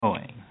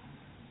going.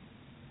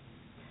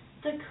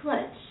 The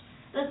clench,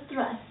 the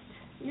thrust,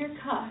 your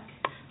cock,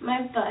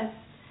 my bust.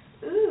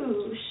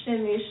 Ooh,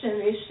 shimmy,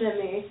 shimmy,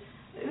 shimmy.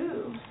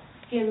 Ooh,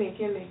 gimme,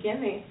 gimme,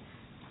 gimme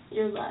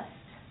your lust.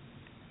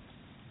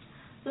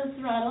 The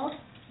throttle,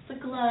 the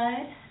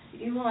glide,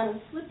 you want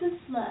to slip and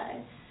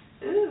slide.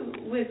 Ooh,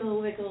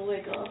 wiggle, wiggle,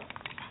 wiggle.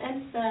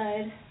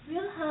 Inside,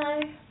 real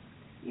high,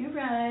 you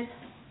ride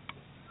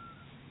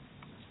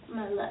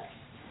my lust.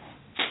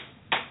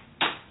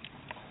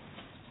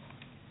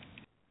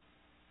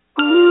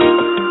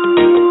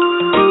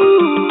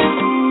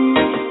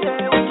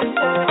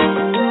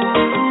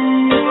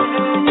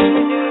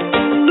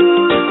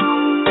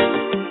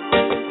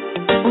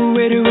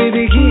 Where do we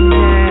begin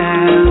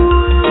now?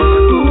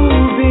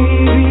 Ooh,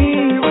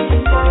 baby, I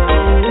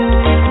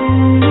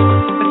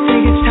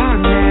think it's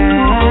time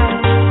now.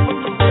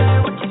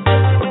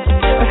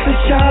 I said,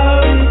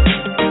 Charlie,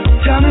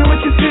 tell me what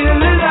you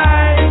feeling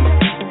like,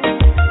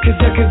 'cause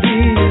I could be a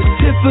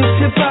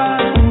tipper.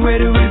 Where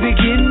do we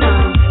begin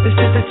now? Let's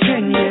set the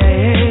trend,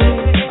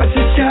 yeah. I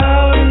said,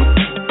 Charlie,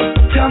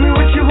 tell me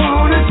what you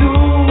wanna do,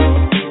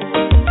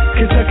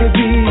 'cause I could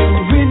be a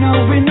winner,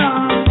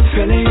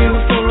 feeling you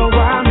for a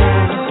while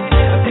now. I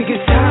think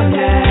it's time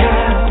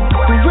now.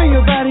 The way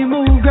your body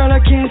move, girl, I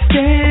can't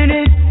stand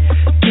it.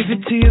 Give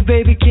it to you,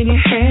 baby, can you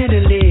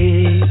handle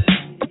it?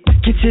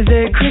 Get you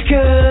there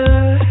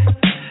quicker,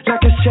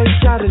 like a straight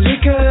shot of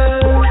liquor.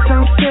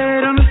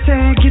 Sunset on the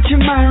sand, get your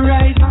mind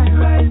right.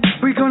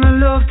 We're gonna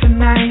love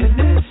tonight.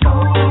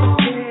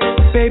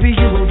 Baby,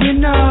 you a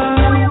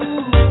winner.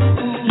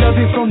 Love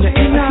you from the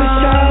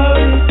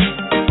inner.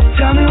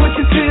 Tell me what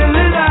you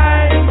feeling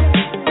like,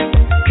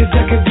 'cause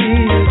I could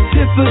be a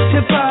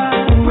tipper.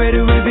 Where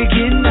do we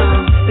begin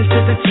now? Let's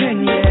set the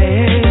trend,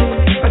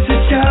 yeah. I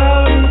said,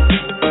 Charlie,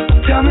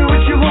 tell me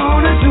what you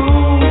wanna do,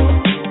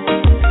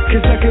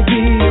 'cause I could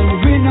be a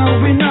winner,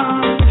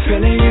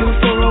 feeling you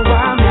for a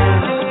while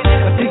now.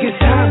 I think it's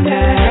time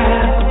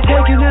now.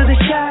 Take another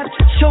shot,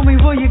 show me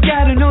what you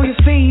got, I know you're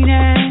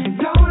fiending.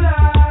 Don't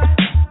lie,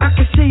 I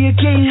can see you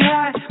getting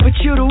hot, but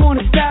you don't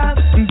wanna stop.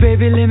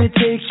 Baby, let me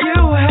take you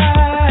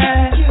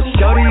high.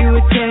 Shorty, you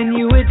a 10,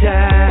 you a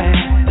die.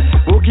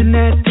 Working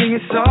that thing,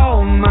 it's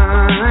all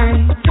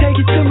mine. Take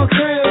it to my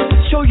crib,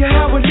 show you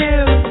how I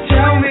live.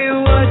 Tell me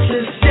what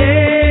you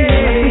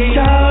say.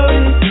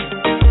 Shorty,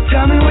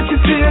 tell me what you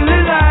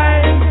feeling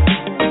like,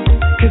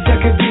 'cause I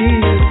could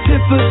be a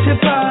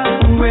tipper.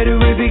 Where do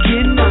we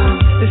begin now?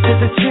 Let's set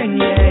the trend,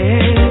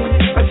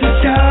 yeah. I said,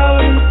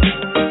 Shorty,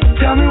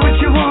 tell me what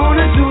you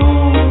wanna do,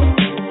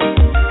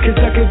 'cause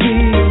I could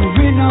be a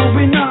winner,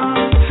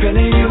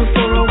 feeling you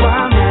for a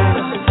while now.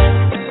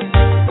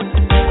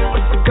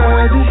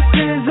 Girl, this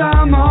is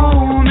our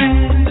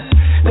moment.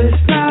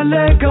 Let's not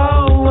let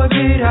go of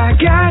it. I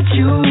got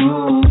you.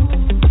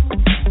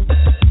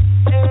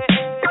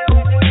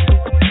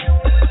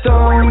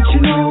 Don't you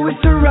know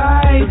it's the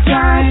right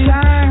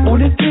time?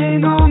 Only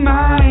thing on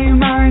my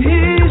mind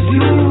is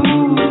you.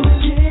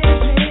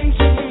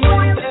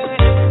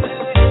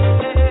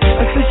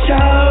 I said,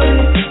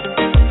 Charlie,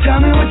 tell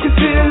me what you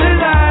feeling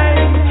like,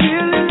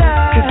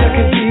 'cause I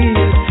could be a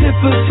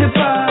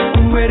tipper.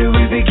 Where do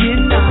we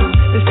begin now?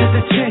 Let's set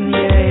the trend,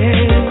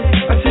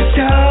 yeah. I said,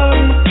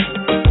 Charlie,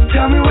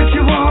 tell me what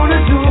you wanna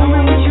do,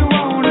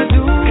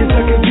 'cause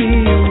I could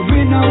be a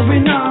winner,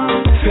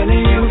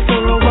 feeling you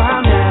for a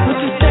while now.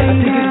 What you say? I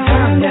think it's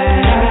time now. I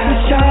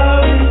said,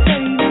 Charlie,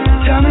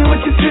 tell me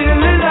what you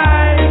feeling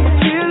like,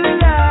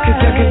 'cause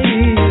I could be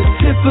a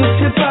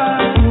tipper.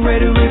 Where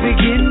do we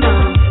begin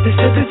now? Let's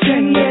set the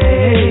trend,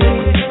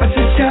 yeah. I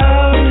said,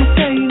 Charlie,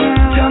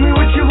 tell me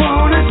what you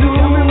wanna do,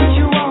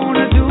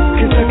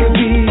 'cause I could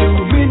be a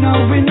winner,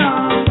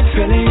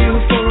 feeling you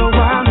for a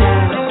while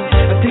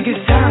now. I think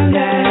it's time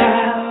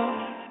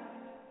now.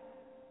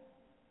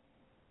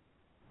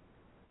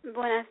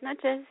 Buenas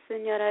noches,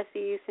 señoras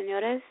y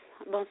señores.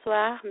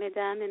 Bonsoir,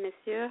 mesdames et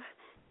messieurs.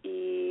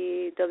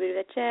 Y dobry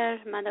večer,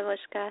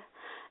 Madavoshka.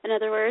 In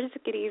other words,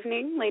 good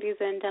evening, ladies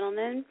and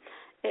gentlemen.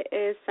 It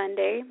is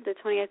Sunday, the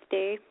 28th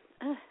day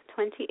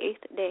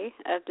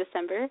of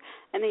December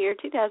in the year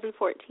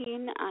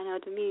 2014. Anno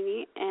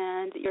Domini,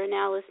 and you're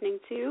now listening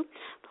to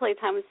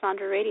Playtime with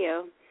Sandra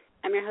Radio.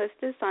 I'm your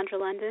hostess, Sandra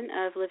London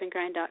of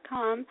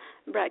whisperings.com,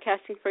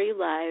 broadcasting for you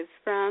live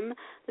from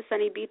the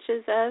sunny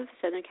beaches of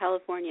Southern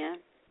California,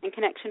 in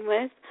connection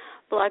with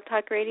Blog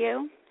Talk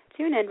Radio,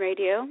 TuneIn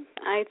Radio,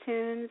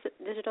 iTunes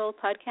Digital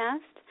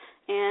Podcast,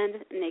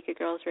 and Naked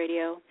Girls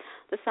Radio.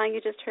 The song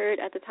you just heard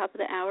at the top of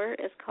the hour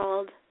is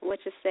called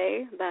What You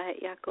Say by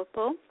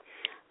Jacopo.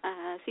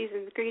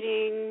 Season's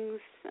greetings,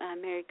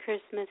 Merry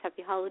Christmas,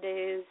 Happy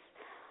Holidays,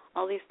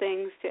 all these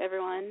things to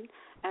everyone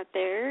out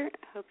there.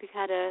 Hope you've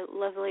had a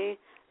lovely,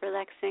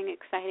 relaxing,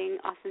 exciting,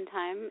 awesome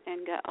time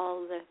and got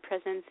all the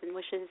presents and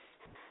wishes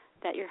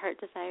that your heart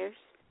desires.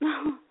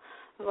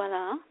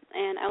 Voila.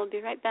 And I will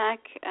be right back.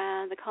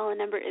 The call-in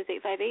number is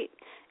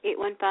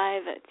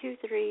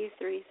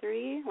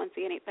 858-815-2333. Once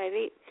again,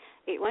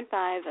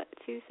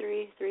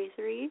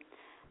 858-815-2333.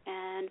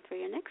 And for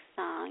your next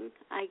song,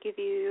 I give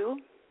you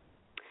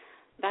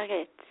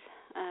Barrette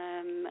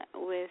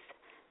with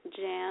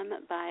Jam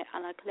by À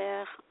la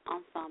Claire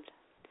Ensemble.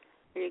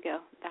 Here you go,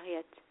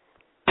 Barrette.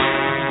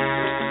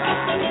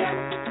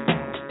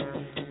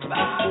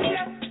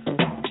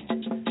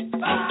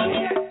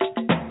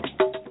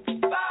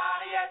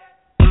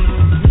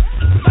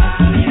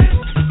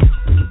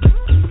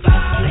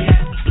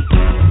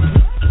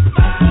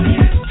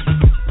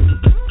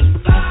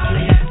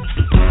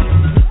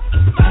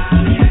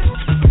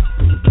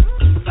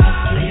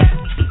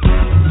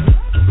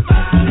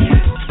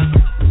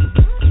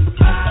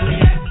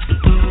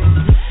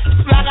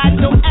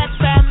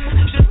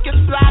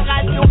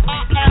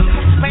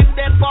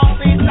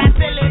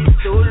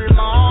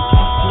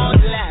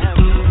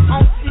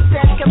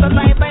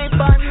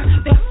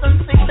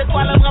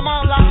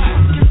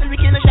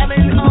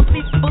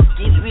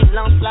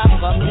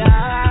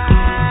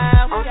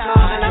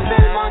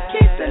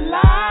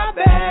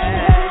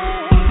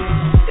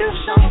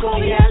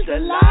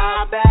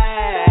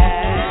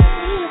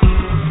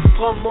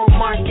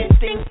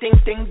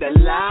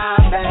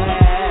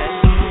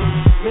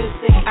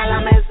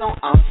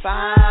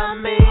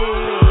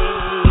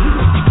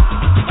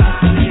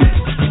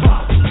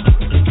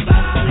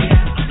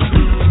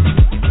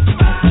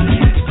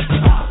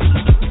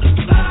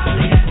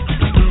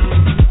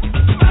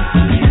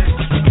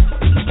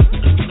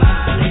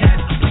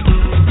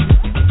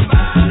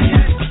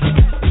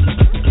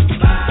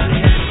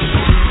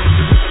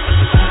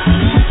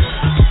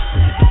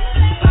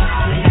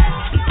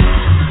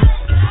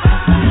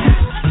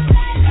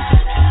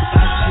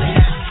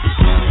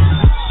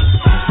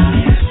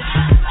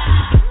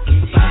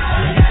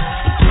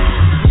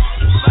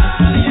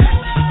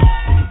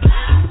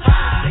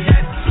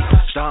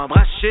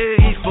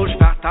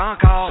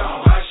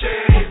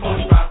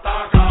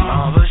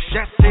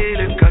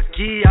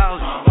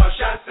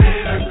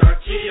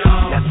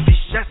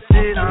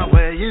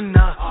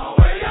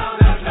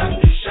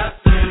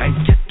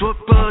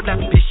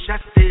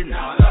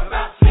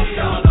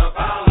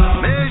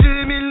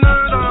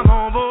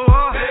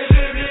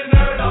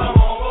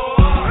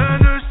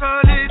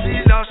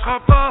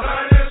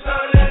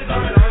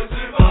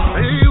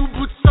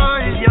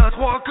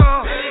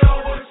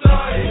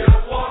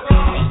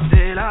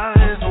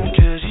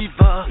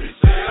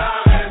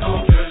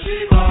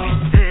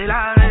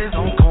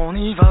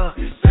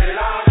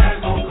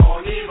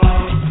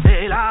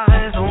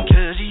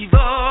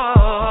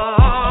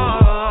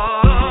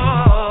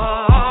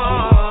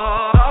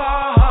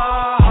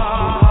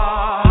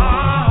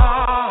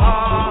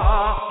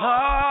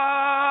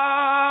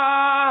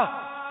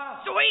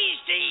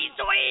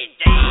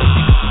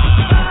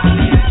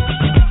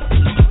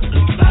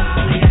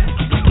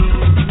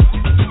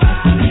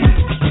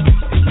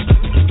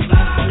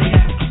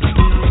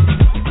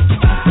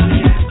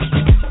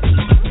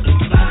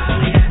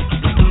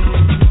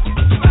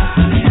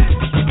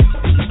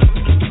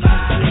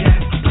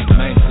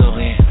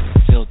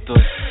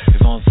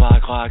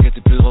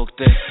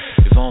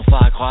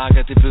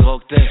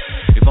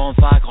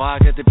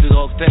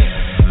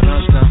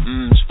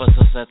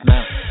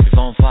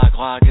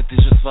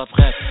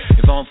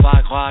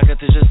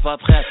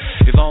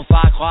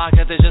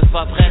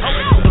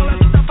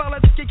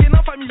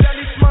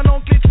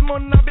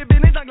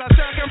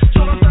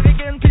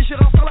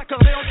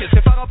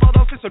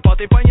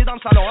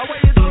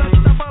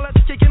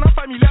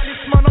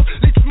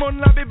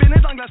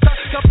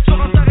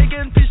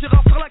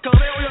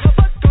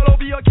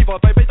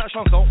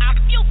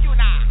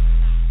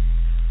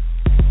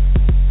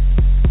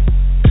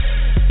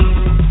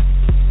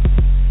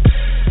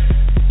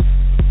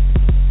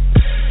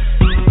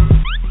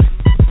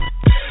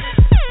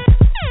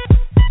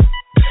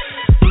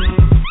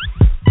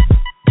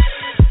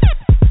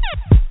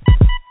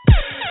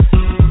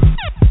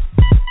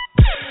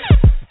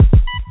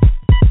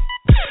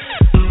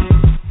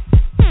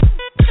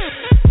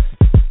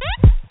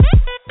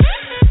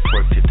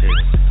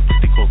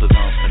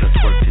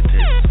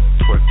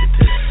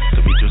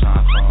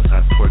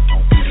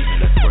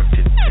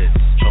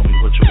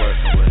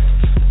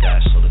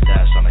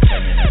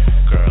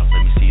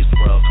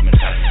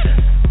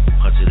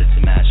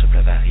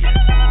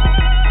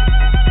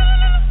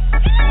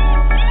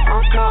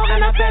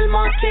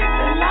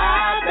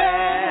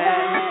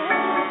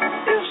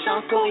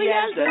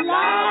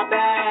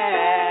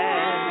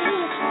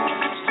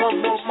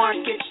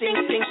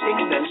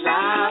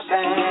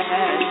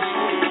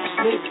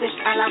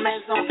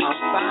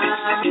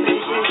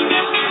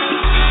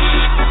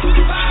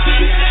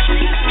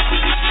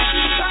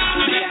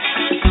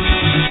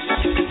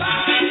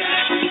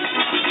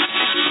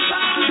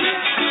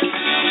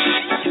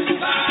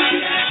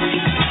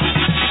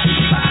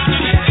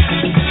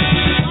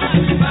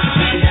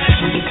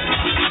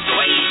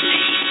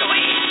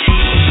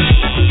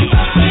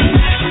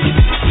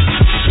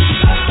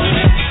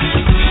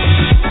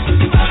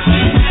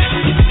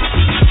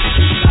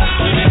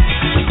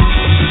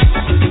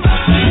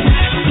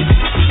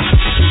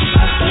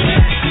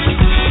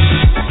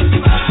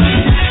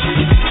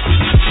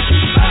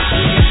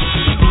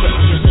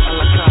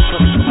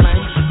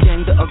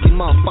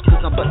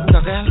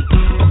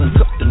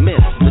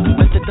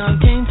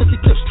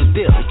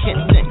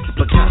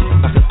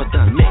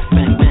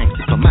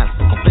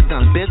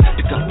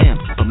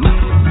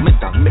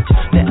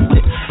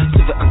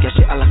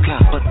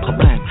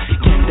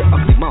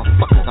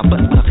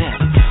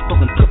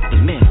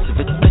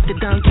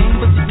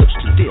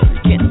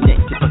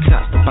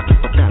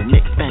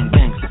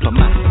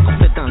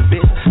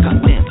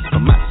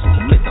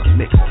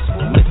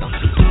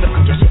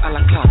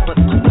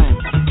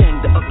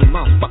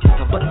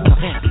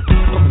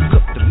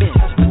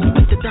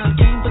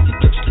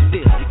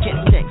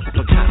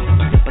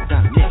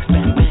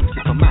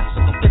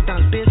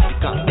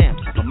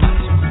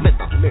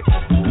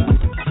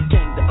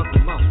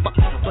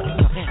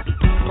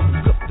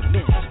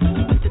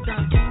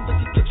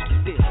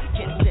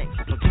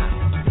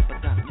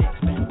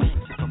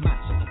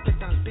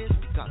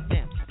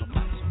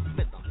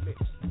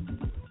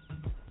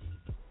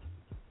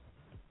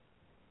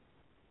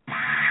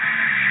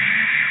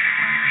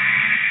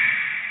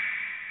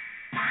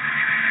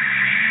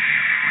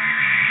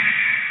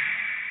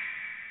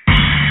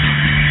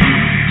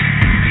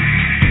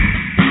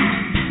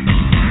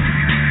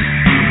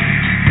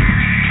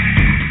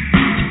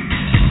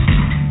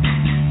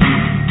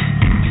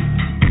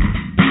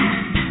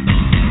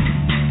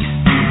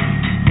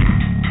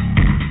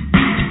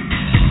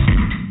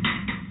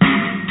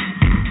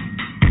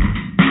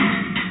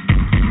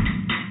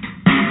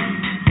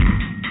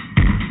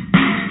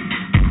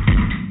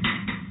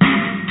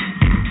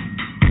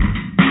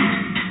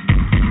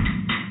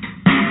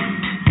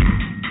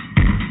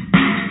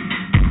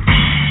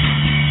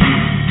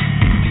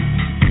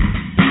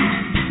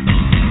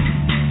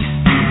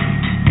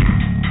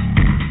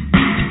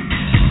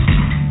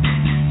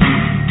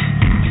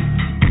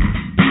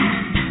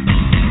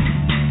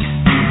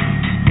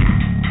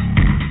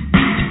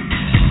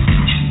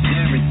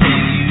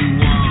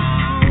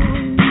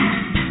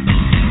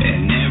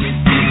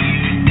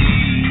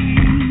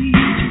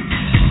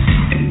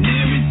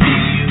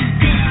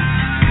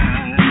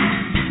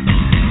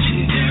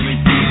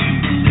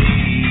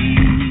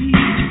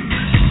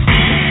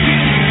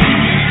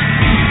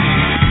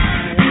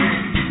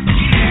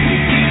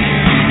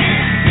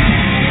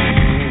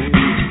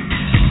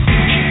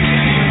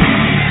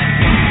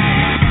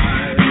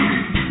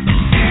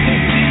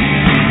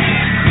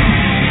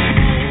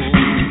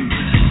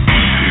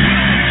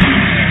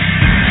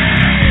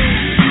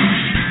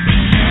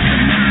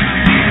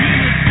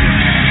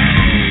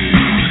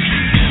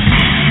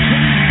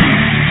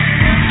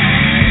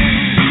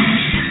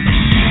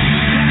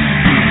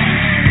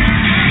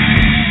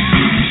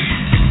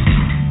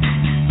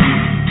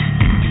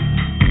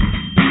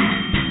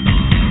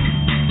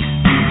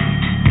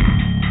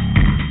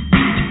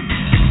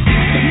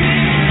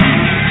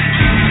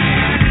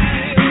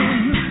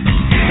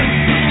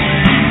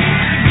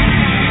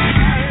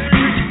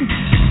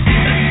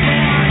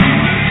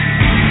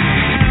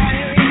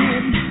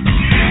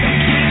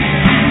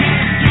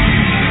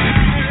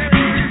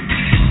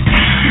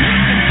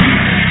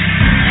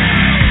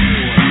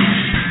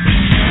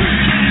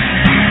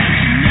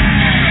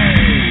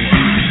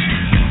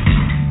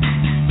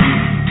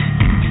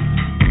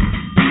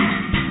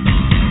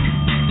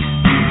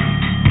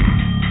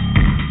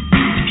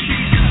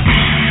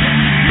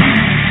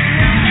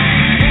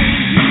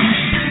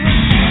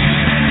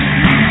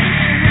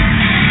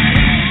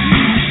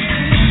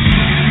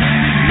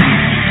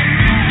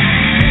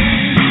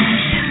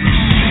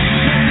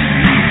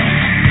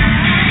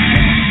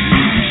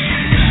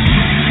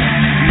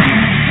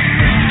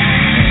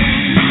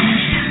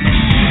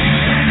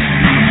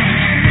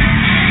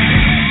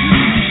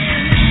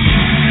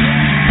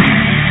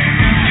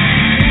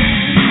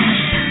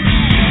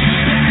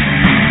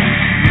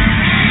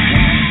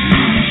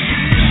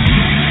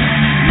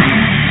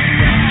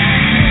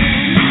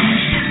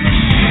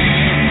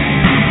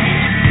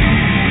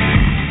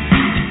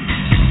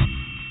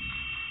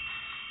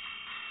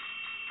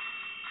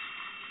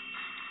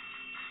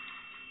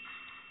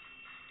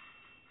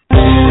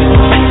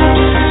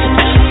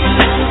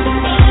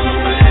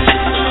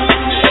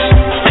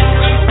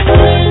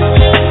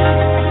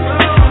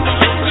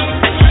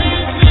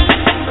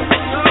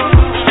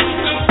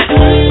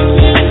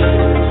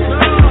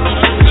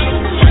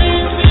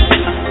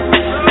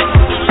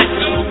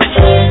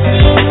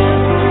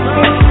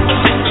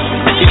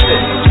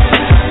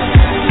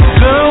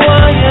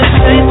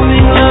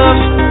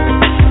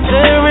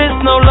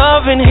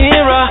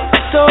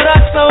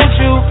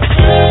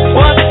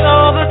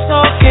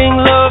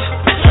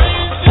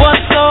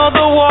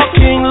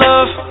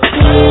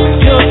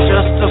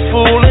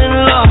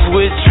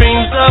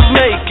 of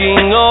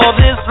making all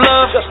this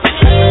love.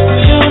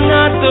 You're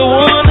not the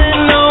one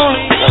and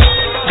only.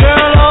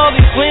 Girl, all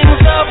these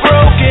wings are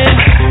broken.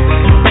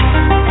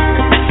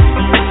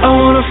 I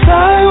wanna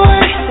fly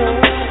away.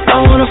 I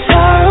wanna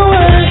fly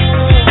away.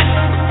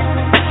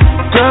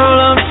 Girl,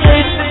 I'm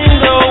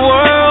chasing the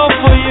world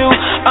for you.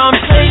 I'm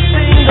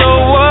chasing the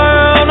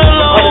world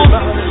alone.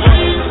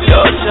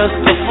 You're just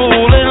a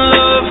fool in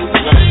love.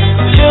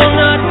 You're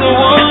not the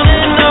one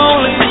and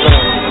only.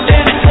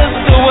 It's just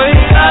the way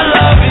I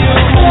love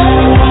you.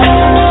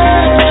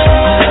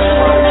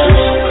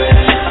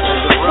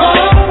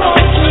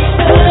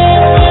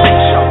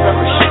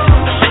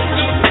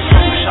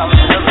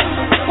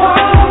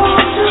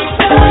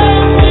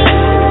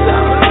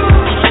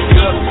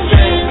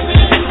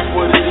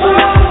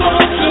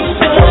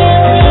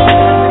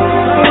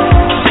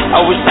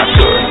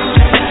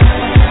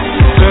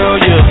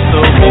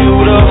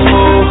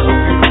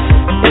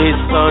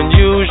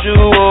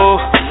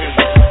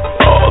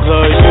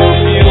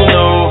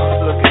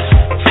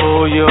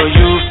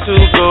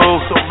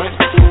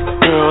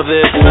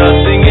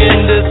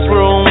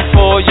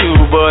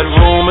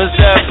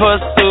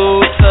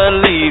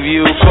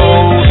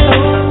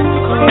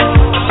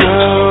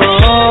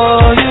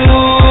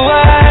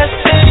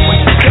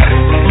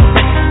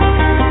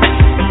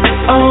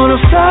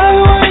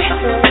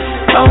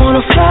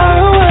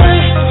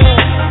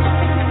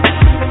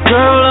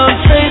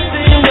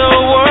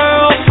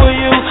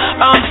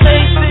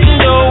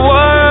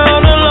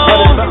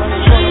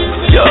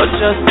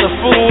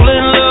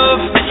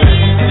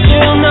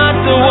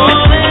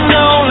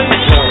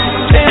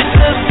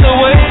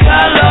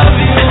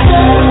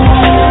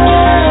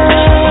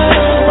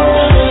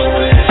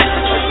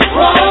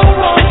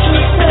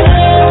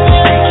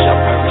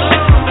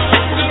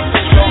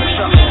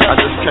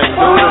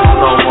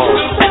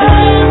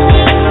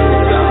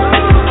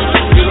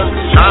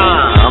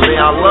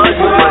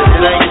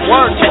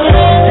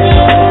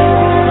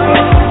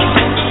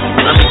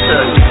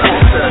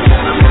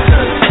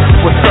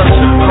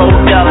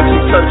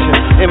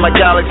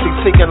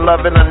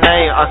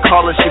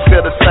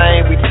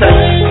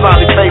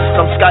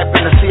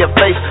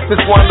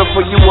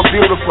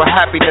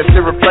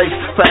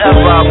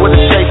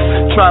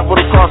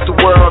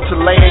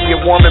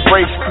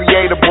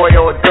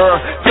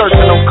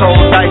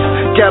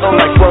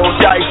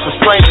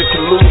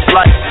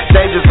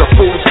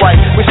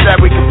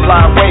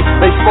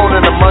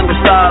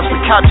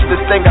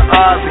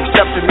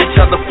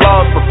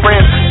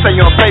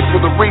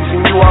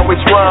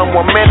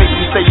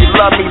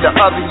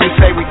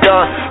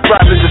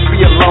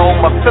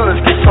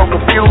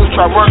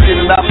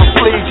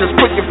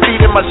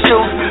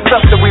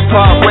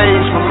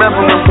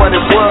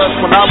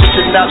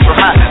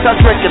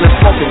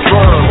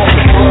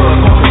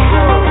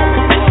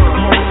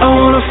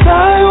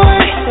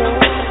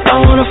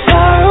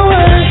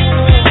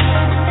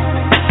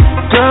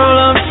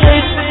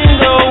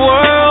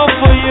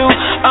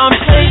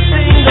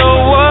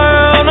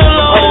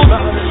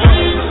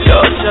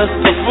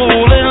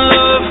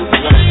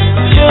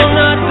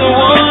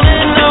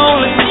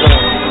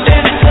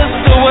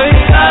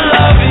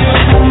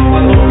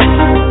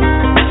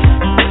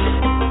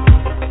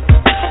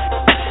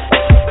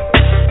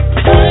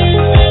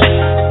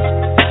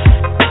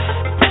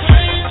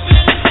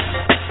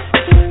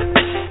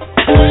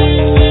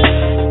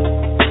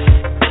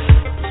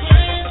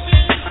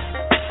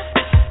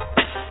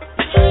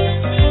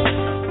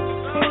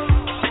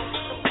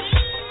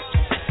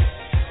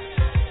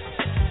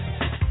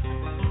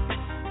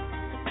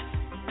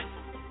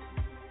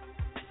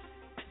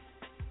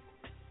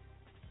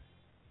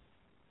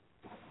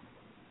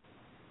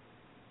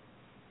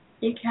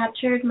 You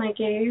captured my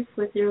gaze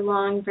with your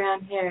long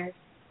brown hair.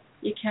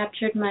 You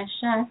captured my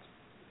chest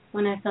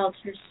when I felt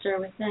her stir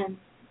within.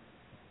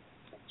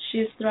 She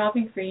is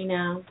throbbing for you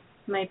now,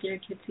 my dear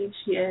kitty,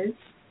 she is.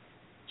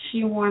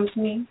 She warms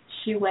me,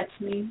 she wets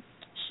me,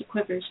 she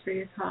quivers for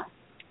your cock.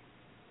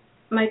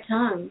 My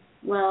tongue,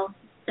 well,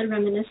 it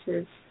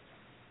reminisces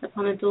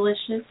upon a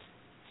delicious,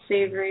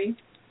 savory,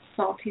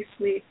 salty,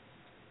 sweet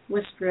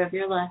whisper of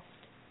your lust.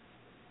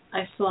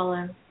 I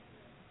swallow.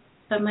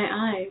 But my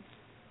eyes,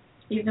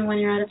 even when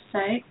you're out of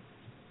sight,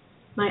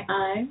 my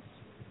eyes,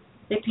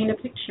 they paint a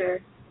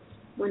picture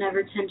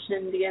whenever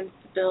tension begins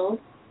to build.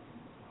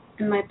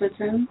 In my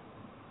bosom,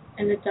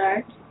 in the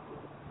dark,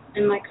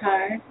 in my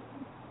car,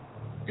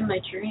 in my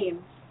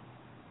dreams.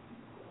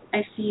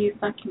 I see you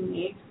fucking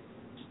me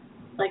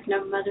like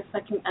no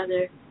motherfucking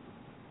other.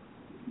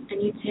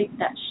 And you take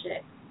that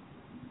shit.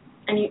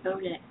 And you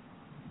own it.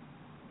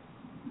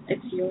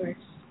 It's yours.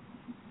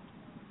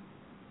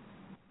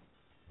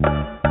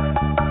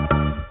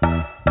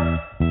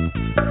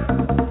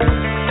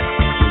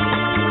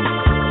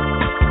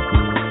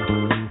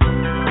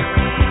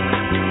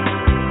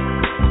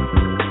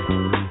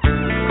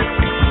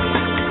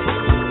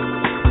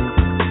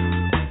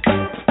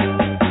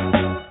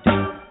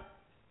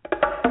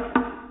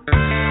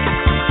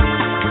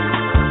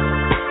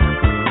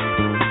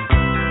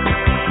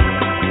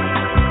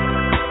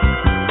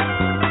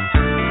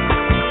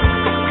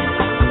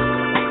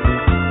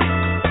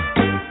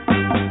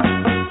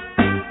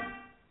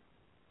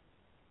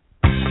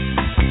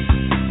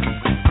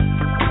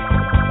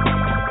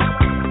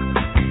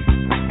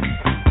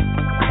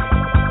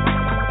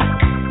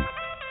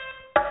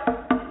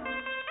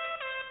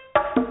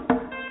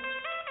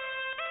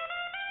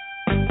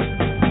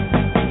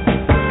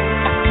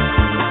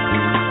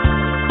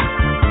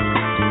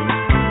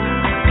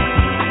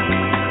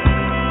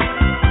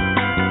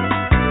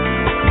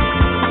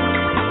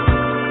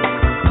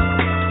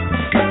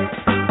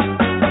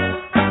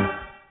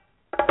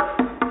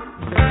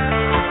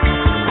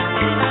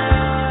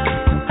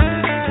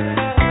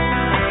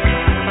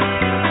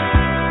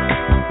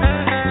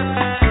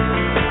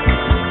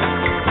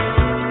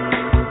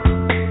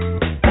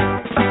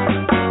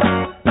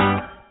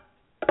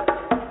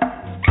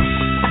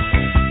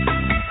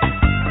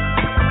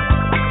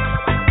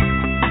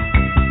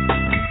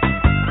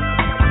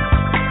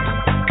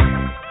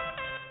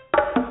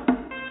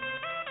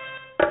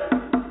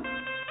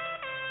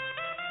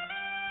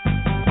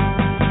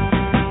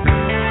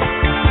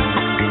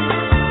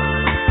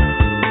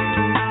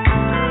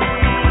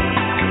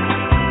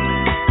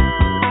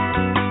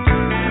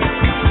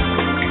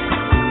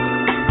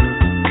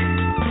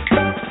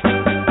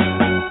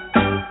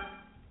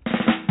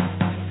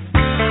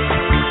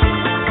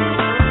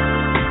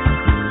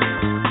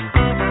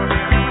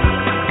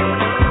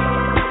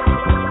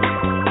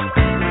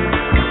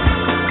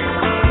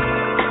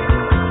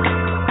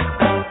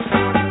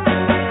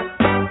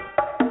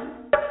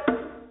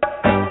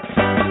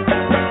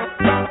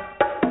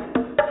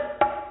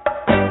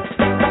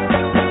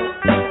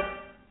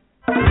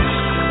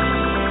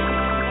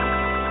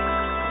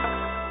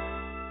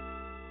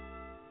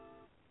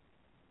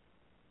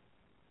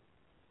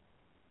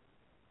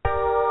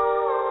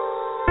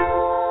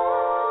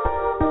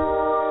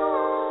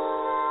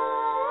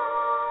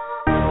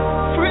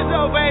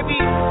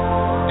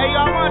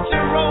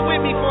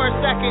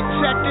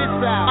 check this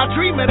out. I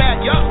dream of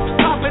that, yo,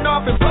 popping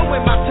off and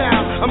blowing my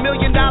town. $1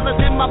 million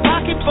in my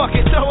pocket, fuck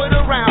it, throw it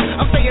around.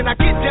 I'm saying I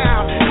get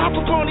down, hop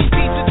up on these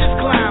beats and just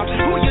clown.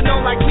 Who you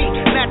know like me,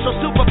 natural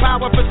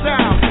superpower for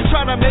sound.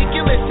 Trying to make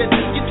you listen,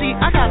 you see,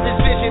 I got this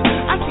vision.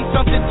 I see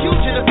something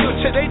huge in the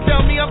future, they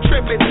tell me I'm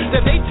tripping.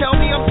 Then they tell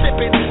me I'm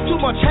sipping too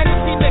much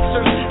Hennessy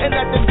mixers. And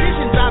that the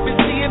visions I've been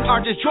seeing are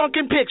just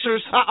drunken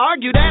pictures. I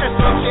argue that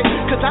assumption,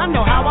 cause I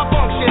know how I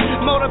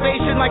function.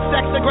 Motivation like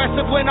sex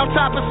aggressive when on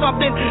top of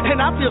something.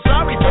 And I feel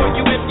sorry for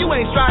you if you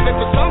ain't striving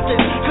for something.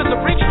 Cause a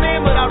rich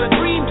man without a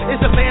dream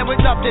is a man with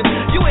nothing.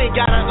 You ain't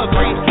gotta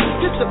agree,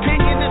 this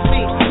opinion is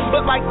me.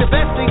 But like the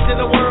best things in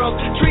the world,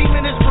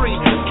 dreaming is free.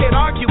 Can't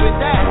argue with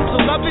that,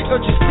 so love it or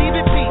just leave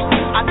it be.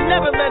 I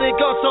never let it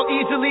go so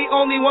easily,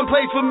 only one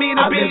place for me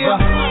to be.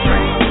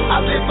 I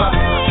live a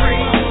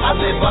dream, I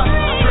live a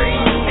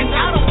dream, and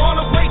I don't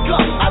wanna wake up.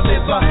 I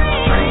live a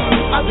dream,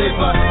 I live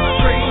a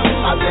dream,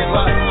 I live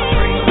a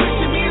dream.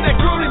 Wishing me and that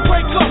girl didn't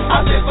break up. I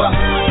live a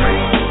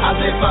dream, I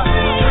live a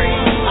dream,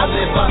 I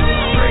live a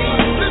dream.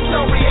 There's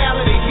no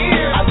reality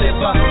here. I live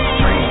a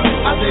dream,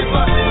 I live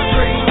a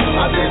dream,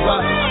 I live a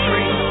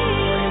dream.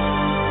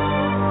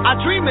 I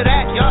dream of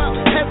that, y'all.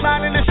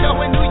 Headlining a show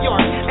in New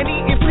York and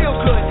eating real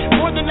good,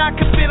 more than I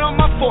could fit on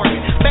my fork.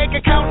 Bank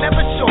account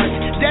never short,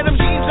 denim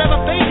jeans never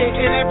faded,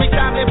 and every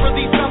time they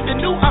release something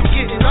new, I'm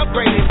getting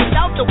upgraded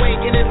without the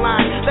waiting in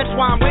line. That's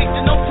why I'm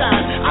wasting no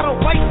time. I don't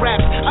write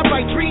raps, I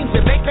write dreams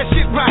and make that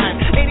shit rhyme.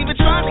 Ain't even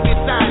trying to get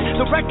signed.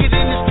 The record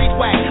industry's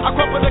whack. I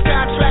grew up with a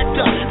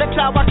contractor. That's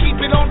how I keep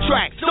it on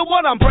track. So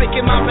what? I'm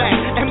breaking my back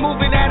and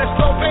moving at a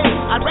slow pace.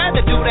 I'd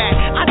rather do that.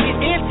 I get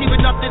antsy with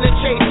nothing to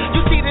chase.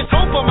 You see this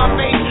hope on my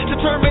face,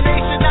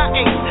 determination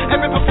I ace.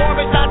 Every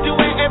performance I do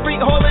and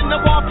every hole in the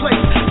wall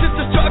place. Just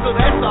a struggle,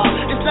 that's all.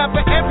 It's not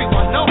for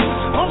everyone, no.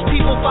 Most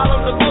people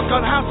follow the book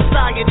on how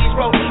society's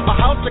wrote. A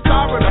house, a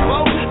car, and a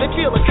boat. They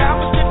feel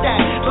accomplished at that.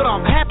 But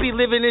I'm happy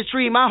living this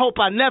dream. I hope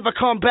I never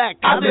come back.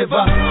 I live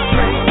a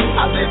dream.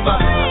 I live a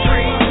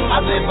dream. I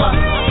live a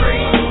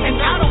dream. And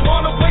I don't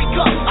wanna wake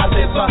up. I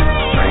live a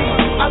dream.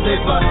 I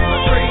live a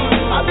dream.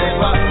 I live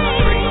a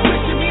dream.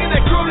 Wishing me and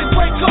that girl didn't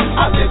break up.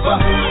 I live a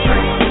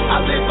dream. I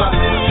live a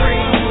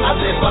dream. I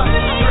live a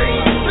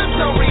dream. There's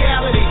no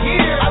reality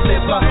here. I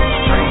live a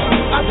dream.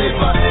 I live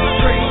a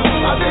dream.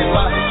 I live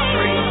a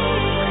dream.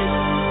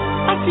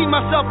 I see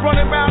myself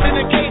running around in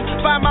a cave,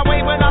 find my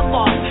way when I'm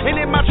lost. And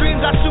in my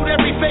dreams I shoot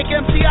every fake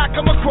MC I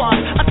come across.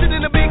 I sit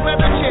in a big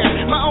leather chair,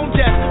 my own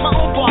desk, my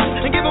own boss,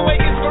 and give away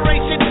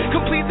inspiration,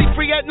 completely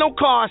free at no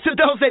cost to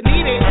those that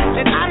need it.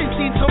 And I done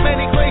seen so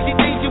many crazy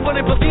things you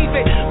wouldn't believe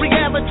it.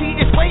 Reality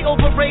is way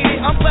overrated,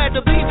 I'm glad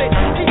to leave it.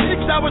 These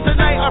 6 hours a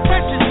night are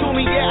precious to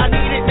me, yeah I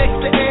need it. Makes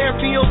the air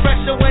feel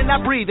fresher when I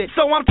breathe it.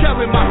 So I'm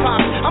telling my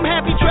pops, I'm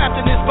happy trapped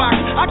in this box.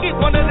 I get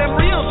one of them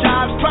real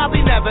jobs,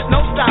 probably never,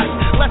 no stocks.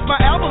 Left my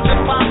albums in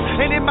pop,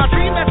 and in my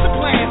dream that's the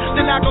plan.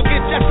 Then I go get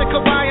Jessica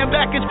Ryan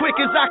back as quick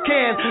as I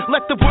can.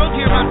 Let the world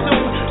hear my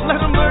tune, let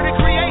them learn to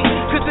create.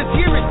 Cause this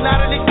year is not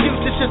an excuse,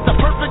 it's just a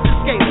perfect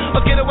escape. A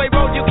getaway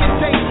road you can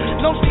take,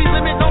 no speed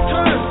limit, no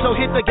turns. So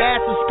hit the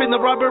gas and spin the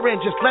rubber and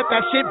just let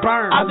that shit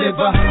burn. I live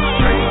a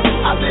dream,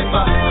 I live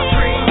a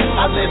dream,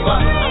 I live a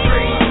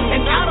dream.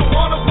 And I don't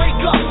wanna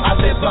wake up. I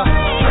live a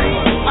dream,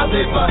 I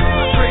live a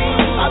dream,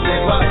 I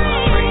live a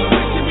dream.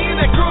 Wishing me and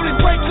that girl didn't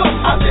break up.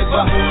 I live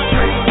a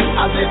dream,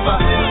 I live a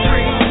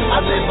dream, I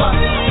live a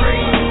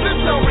dream.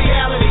 There's no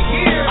reality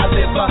here. I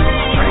live a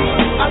dream,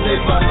 I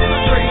live a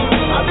dream,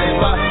 I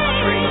live a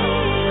dream.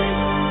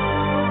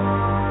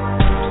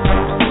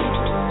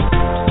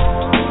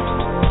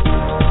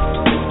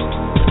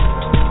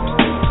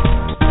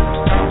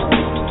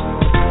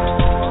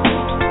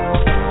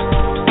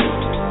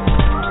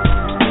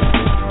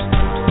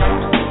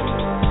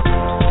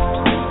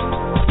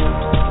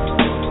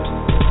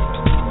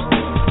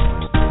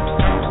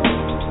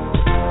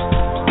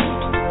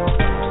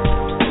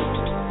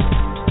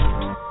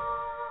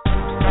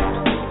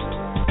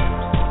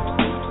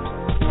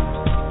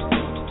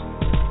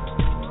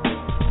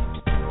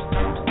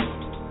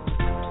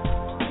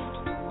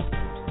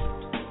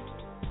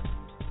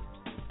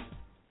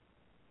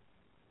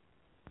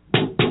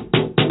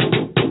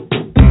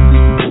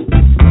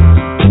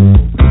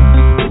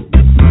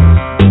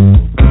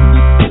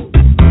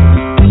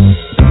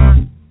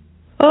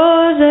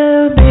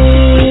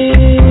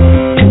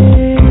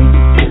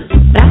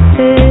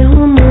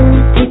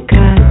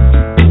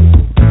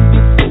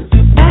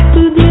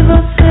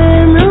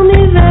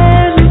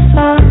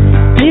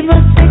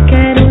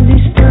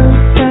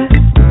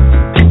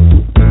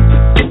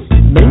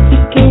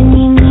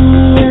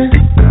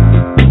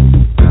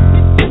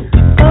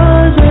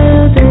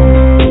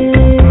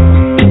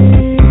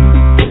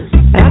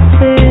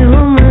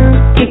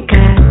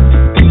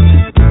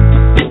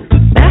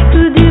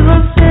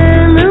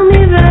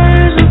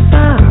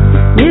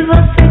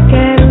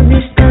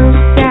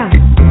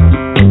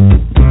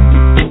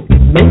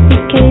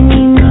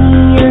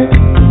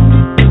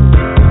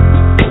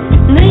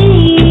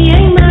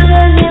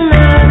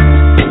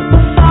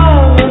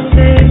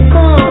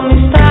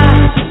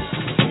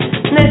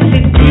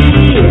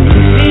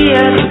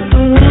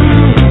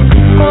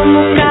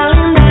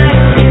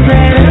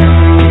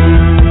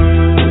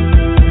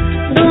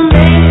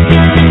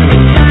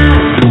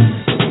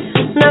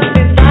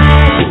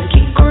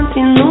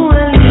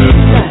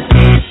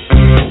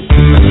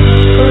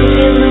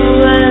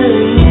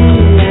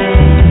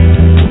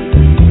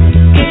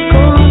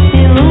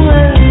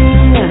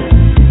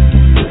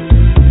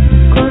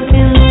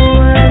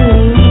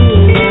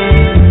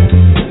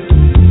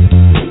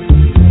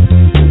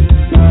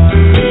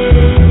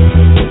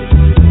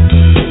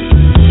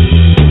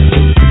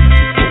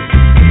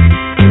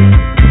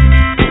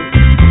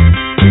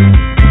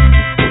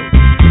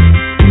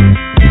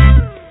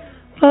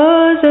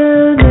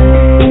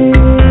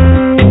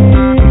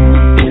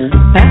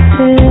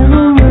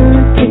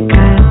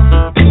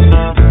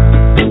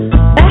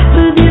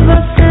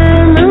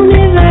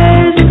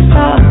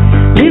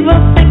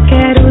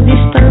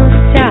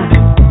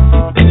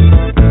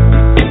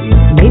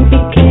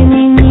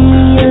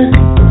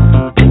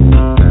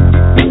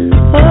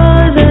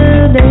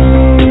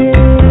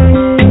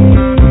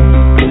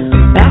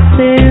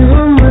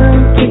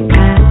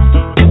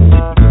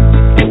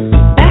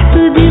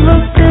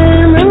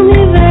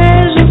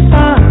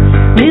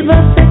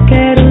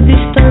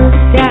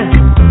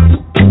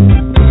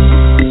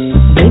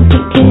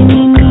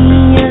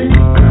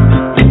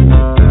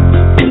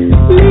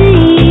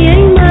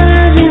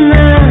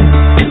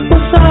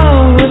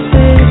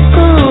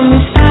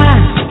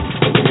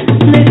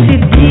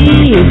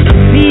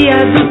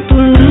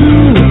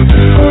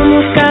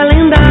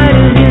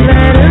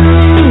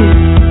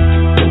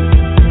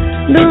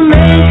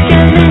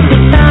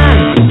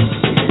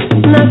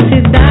 na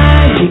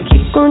cidade que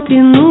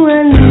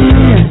continua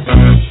linda,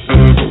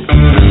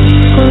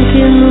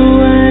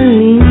 continua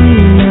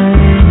linda,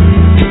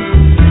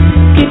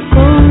 que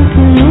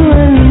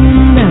continua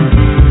linda,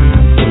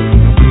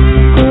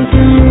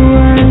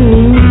 continua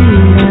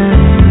linda.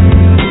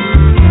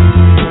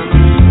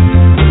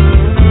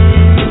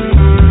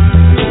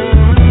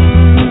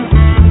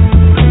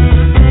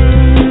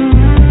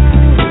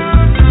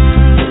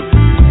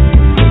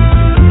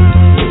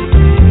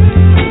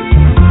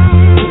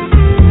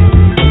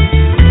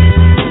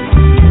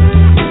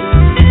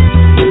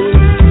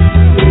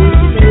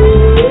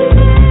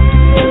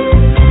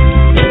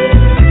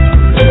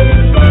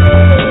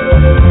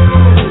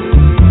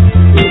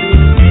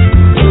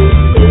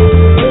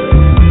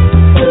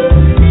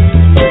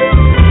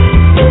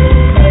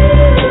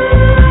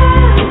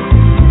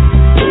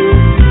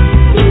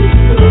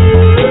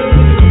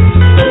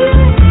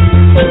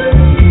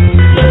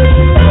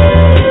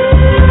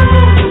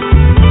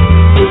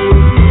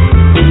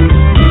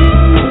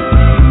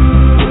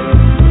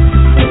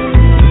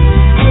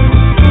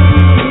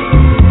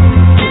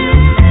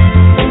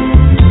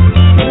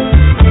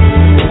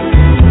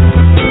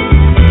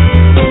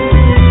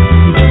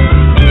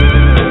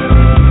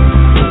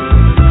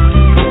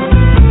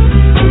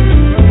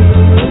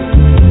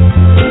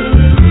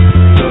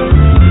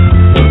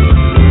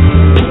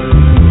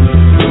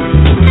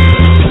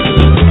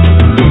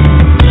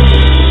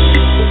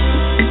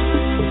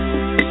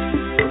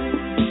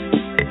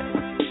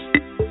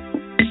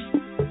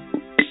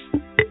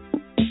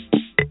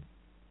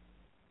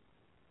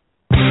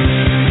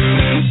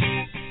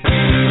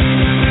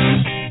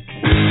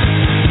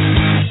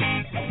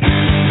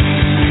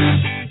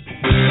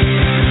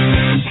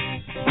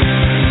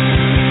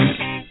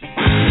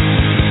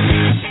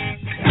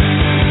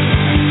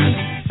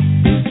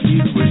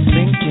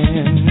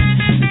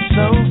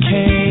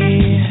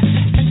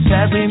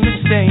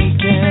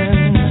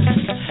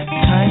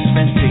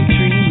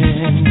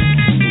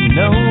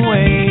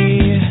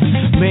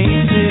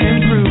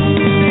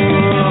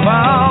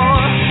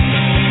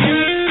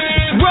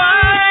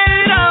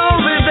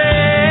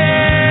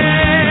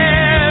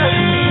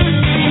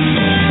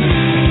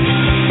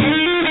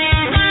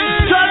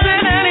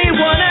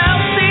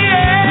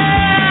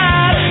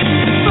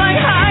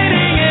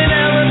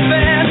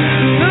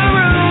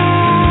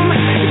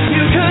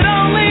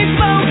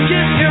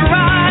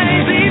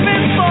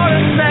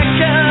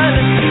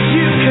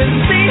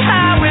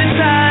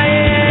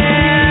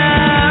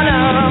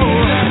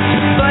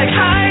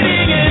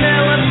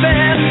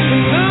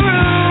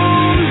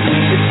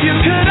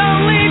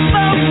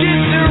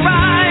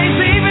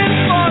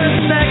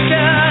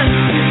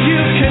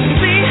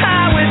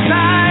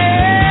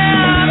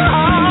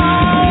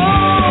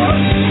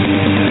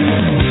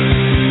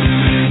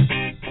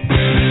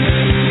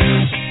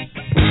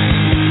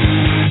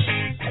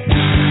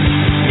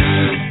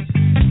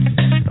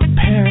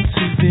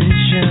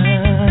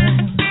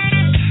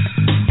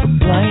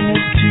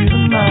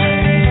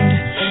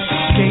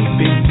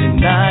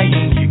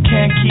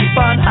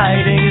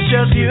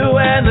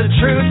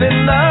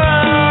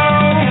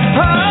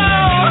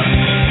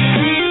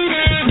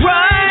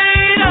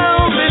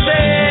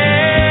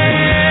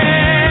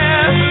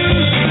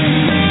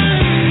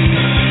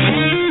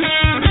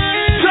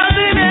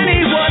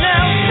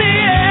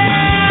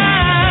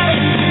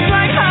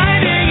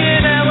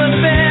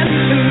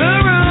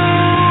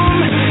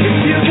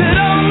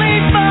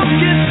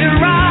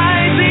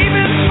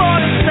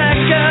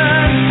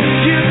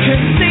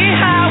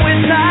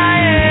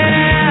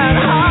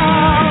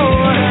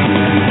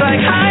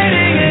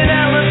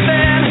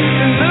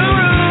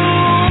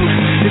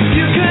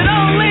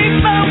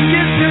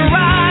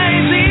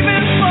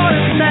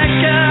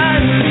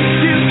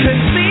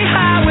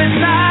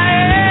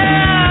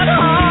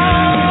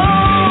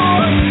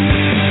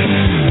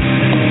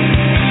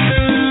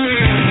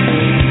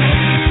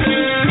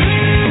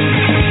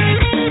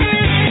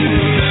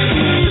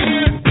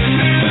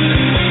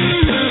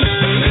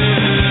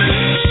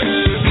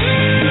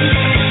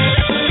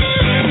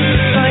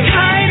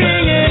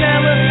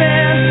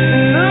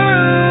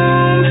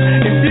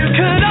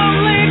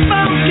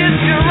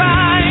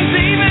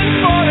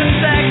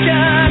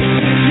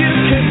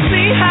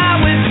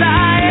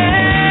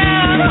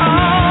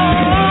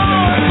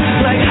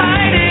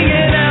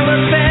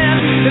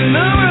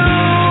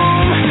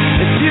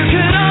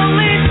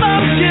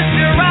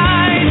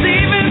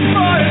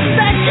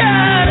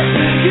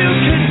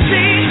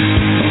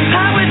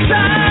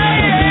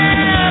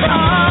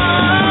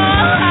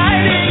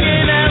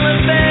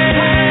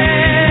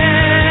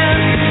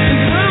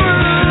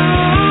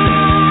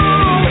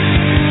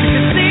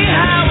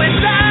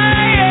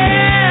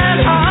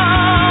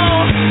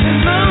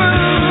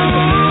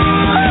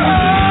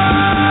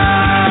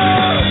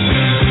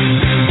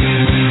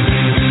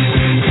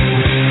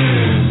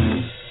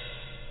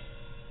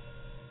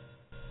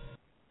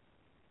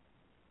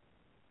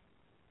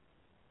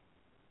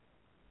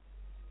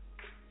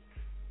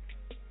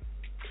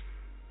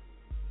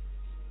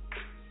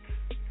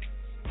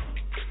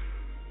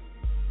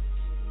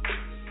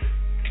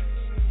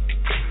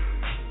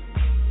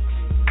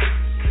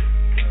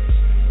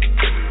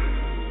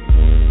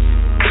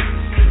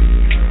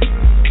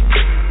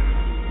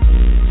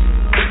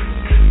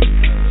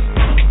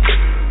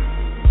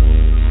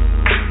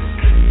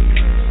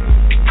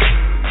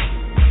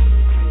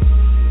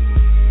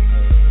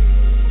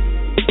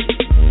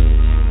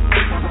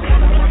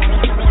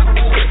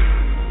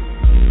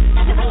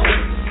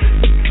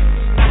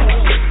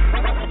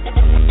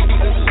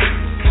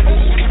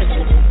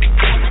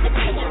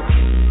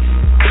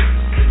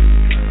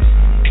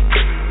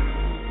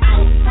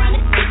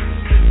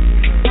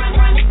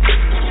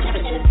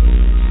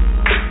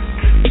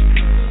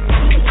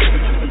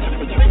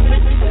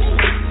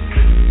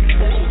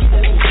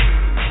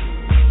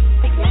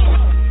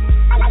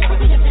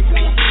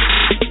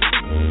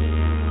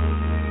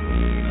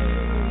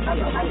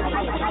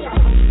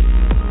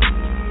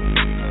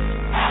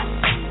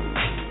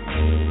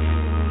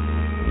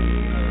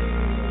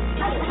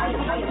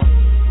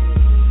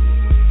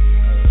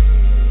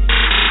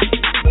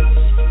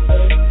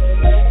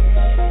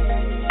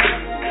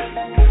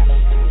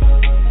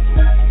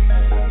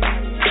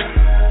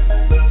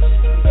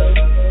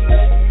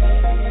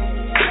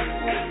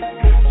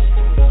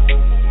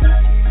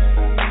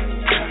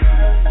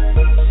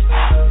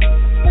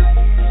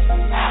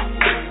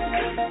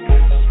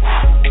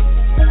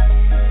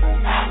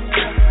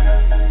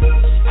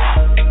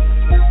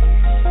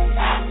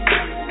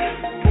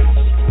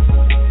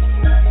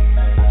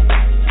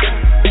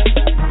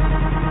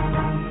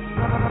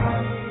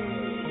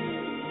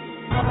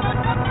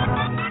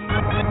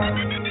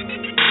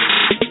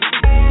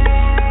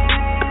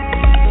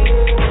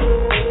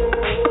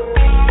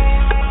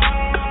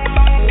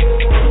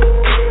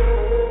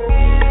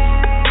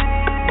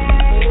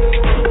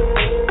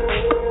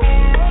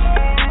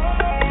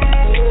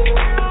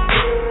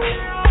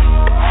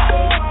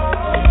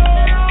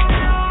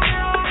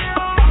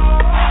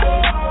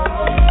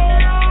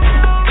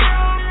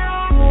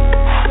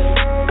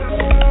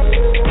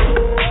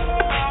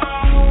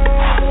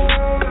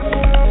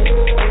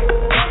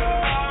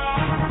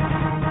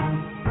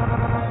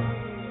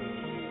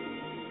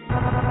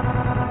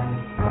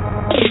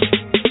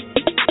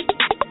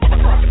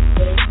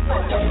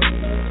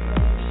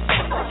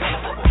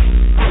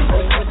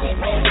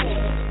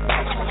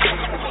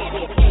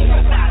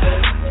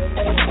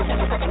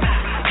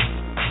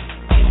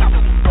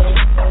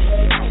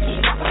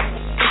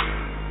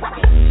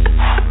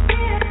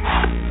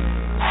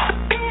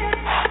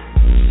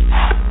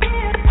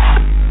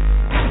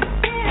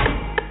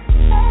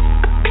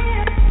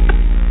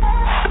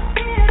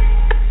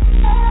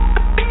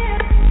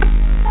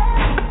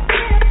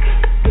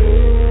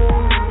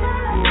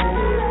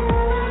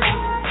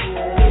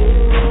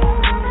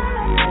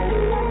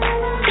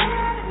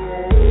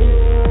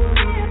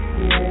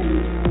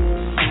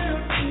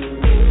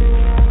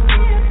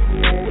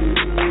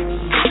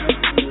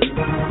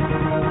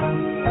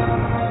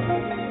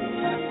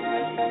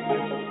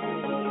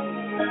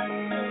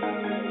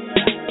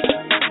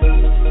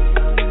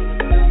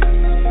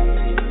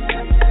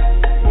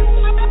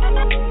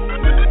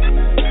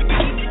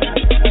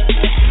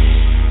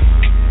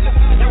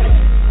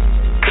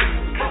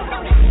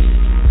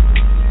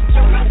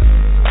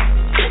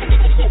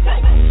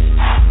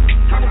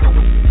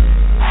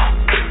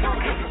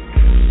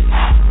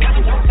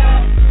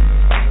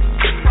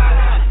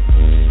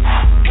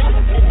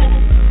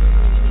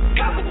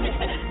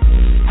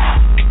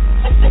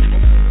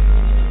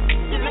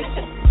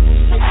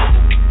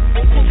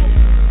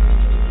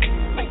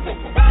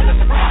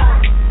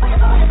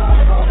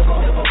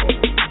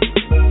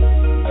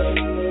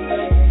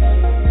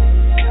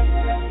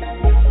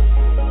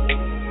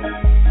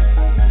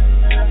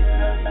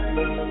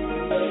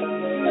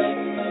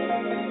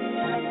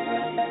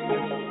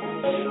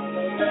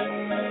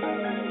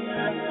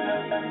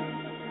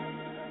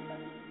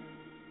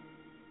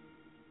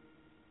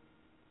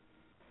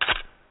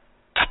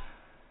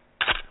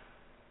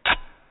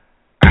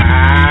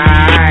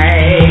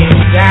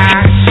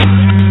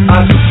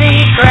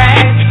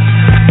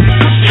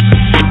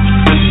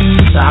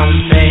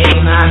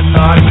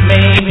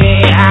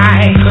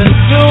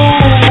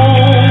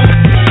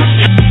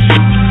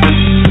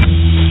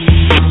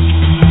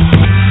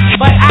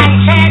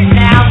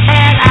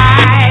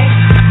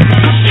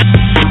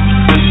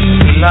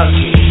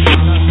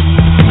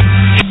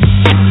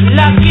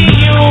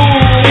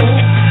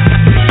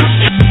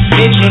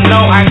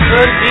 know I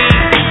could be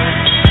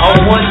or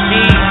would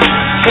be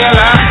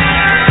killer.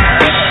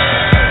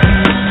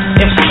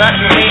 If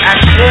certainly I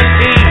should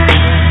be,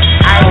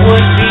 I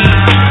would be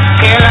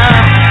killer.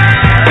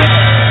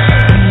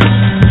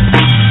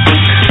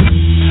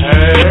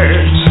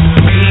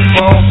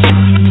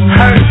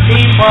 Hurt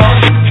people.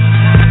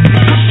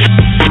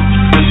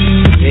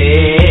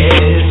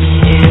 This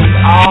is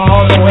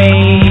all the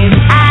ways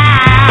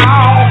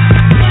out.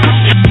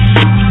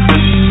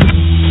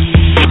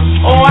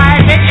 Oh,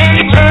 I've been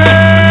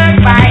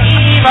entered by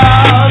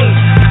evil.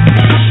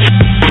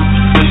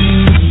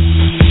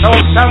 So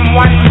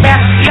someone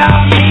best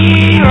love me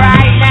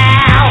right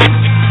now.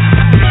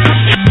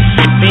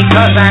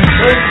 Because I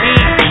could be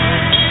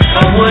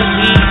or would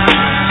be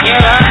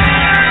killer.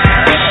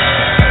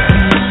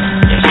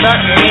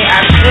 Certainly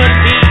I should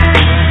be,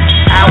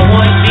 I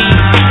would be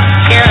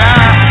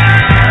killer.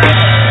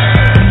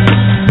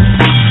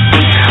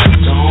 Now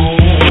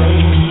don't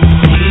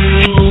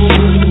you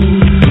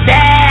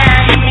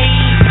dare me,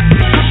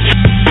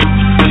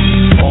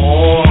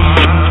 or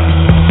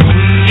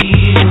we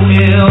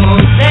will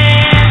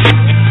dance.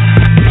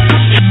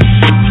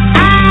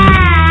 I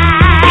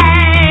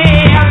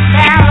am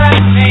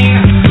balancing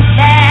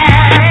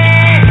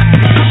carry,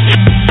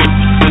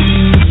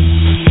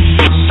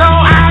 so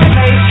I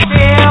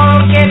still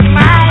get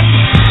my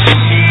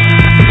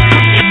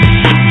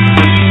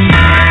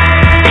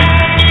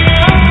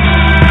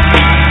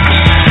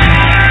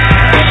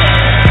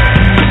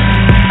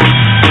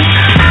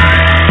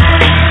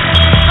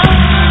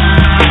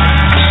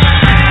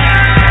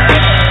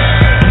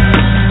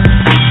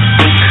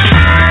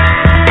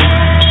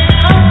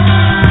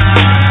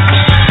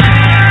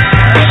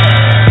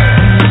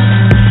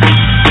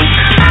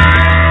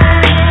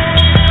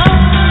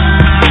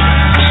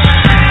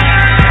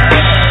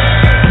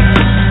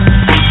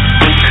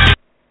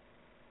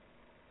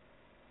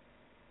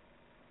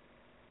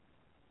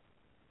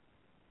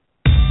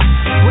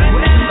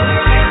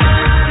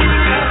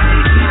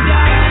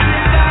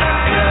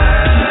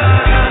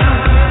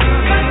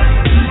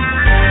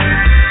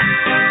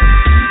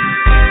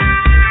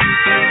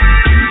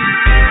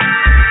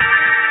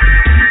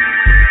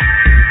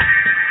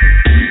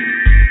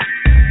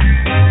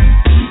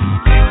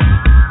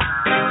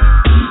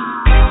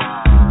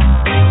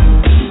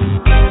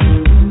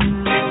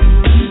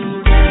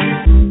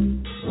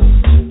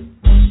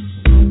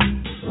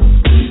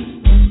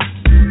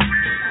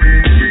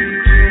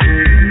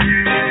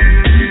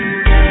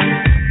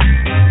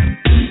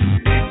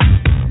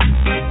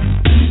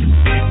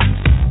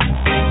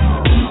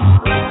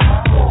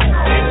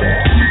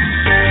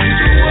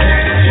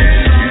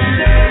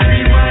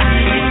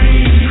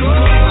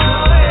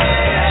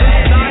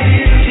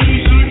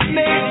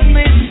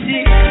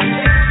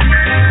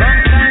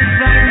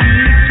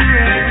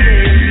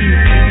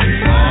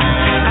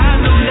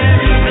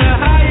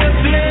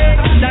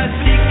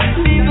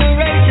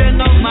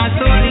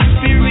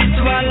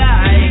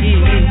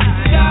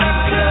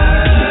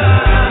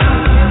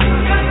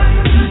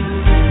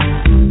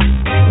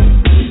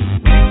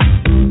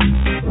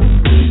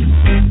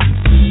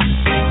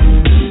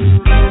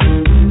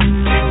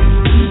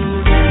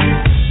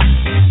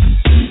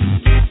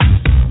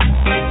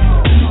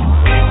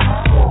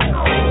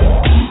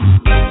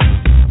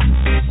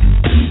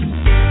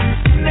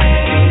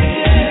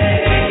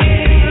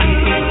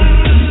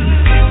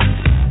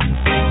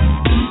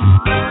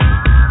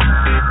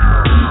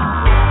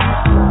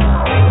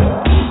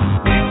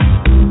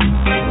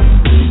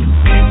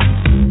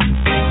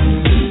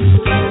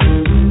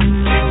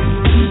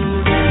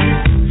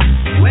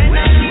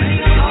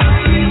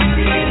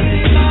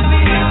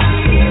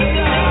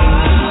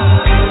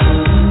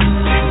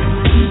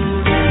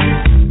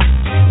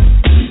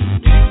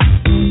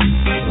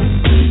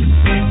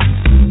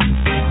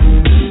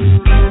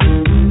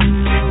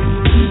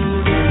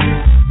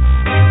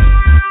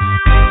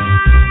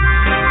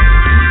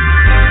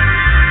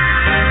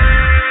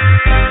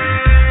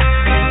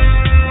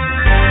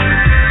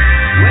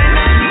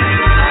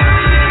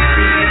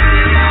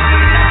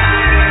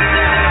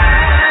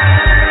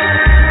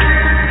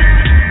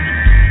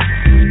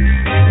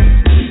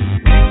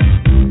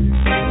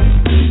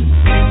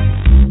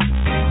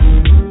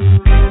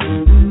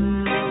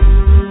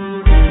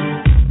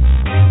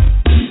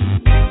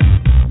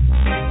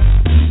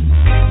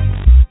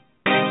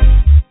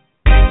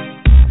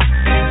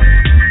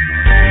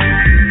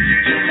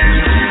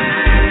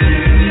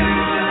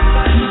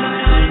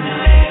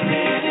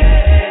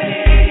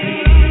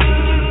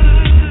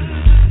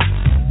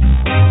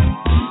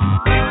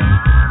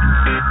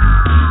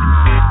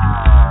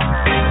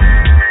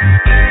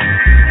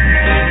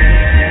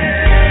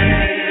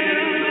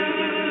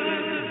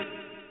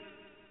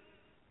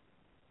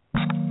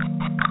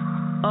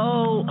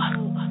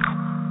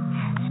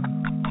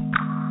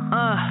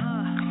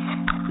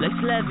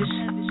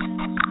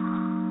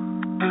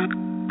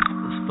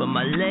for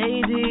my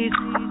ladies.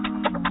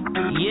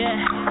 Yeah,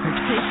 her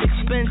taste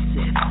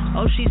expensive.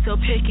 Oh, she's so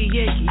picky,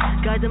 yicky.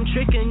 Got them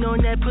tricking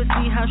on that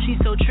pussy, how she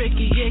so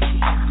tricky, yicky.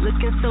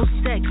 Looking so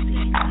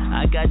sexy.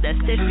 I got got that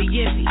stiffy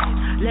yiffy.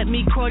 Let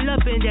me crawl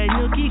up in that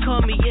nookie,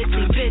 call me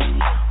itsy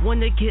bitsy.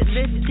 Wanna get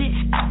lifted?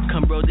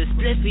 Come roll this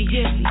spliffy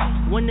yiffy.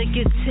 Wanna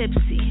get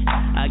tipsy?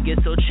 I get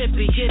so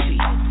trippy yiffy.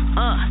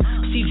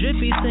 She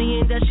drippy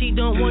saying that she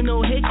don't want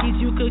no hickeys.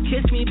 You could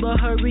kiss me, but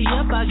hurry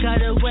up, I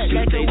got her wet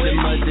like a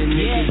whippy.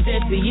 Yeah,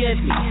 stiffy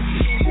yiffy.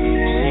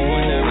 She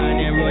wanna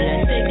run and roll that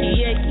sticky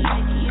icky.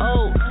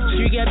 Oh,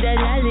 she got that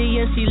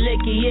lolly and she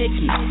licky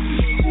icky.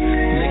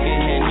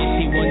 Looking at me,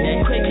 she want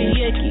that quickie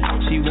icky.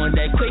 She want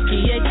that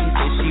quickie icky,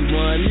 so she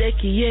want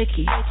licky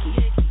icky.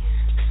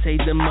 Say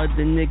the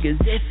mother niggas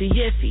iffy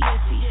iffy.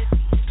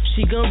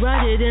 She gon'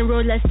 ride it and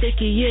roll that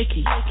sticky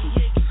icky.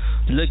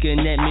 Looking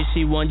at me,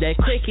 she want that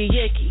quickie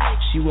icky.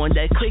 She want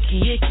that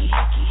quickie icky.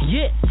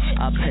 Yeah,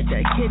 I pet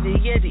that kitty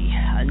yitty.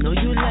 I know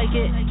you like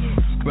it.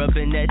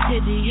 Rubbing that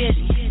titty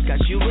yitty.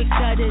 Got you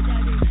excited.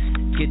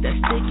 Get that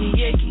sticky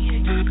icky.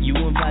 You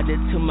invited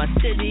to my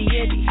city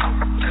yitty.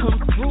 Come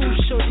through,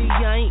 shorty,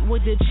 I ain't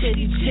with the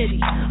chitty chitty.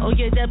 Oh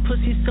yeah, that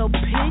pussy so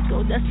pink,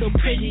 oh that's so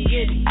pretty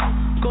yitty.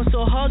 Go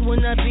so hard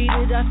when I beat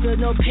it, I feel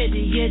no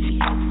pity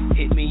yitty.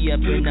 Hit me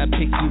up and I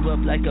pick you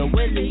up like a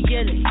willy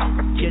yitty.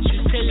 Get you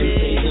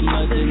silly, the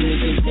mother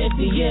niggas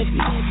iffy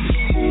yiffy.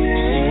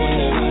 She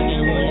wanna run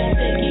and roll that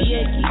sticky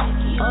icky.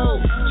 Oh,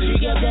 she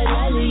got that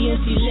lolly and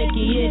she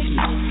licky icky.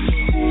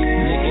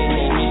 Looking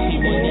at me, she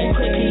want that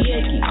quickie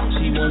icky.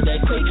 She want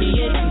that quickie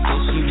icky, so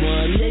she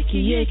want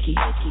licky icky.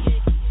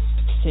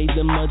 Say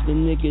the mother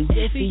niggas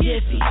iffy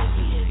iffy.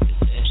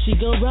 She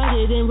gon' ride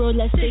it and roll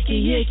that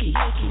sticky icky.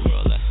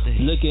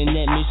 Looking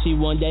at me, she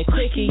want that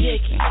quickie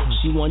icky.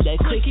 She want that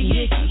quickie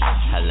icky.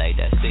 I like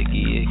that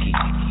sticky icky.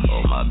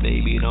 Oh my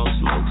baby don't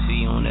smoke,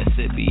 she on that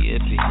sippy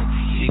iffy.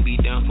 She be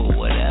down for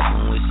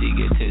whatever when she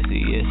get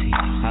tipsy issy.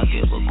 I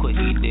give her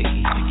quickie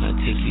dicky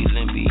until she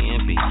limpy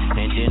impy.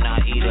 And then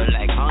I eat her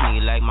like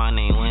honey, like my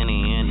name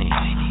Winnie Innie.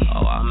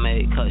 Oh I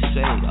make her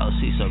straight, oh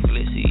she so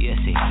glissy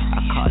issy. I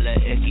call her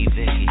Icky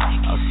Vicky,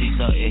 oh she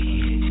so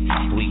icky.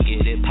 We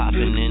get it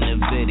poppin' in the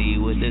bitty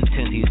with the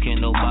tinties,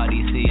 can nobody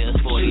see us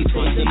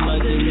 40-20.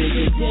 Mother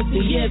niggas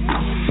iffy iffy.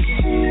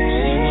 She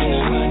wanna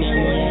run and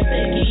roll that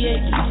sticky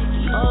icky.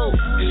 Oh,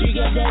 she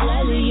got that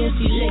lolly and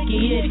she licky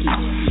icky.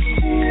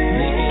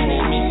 Looking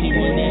at me, she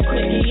want that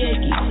quickie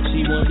icky. She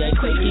want that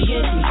quickie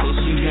icky, so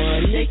she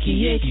want licky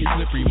icky.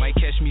 Slippery, might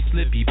catch me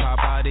slippy, pop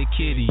out a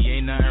kitty.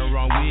 Ain't nothing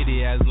wrong with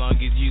it as long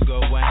as you go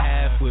one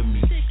half with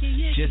me.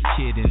 Just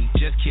kidding,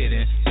 just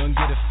kidding. Don't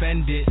get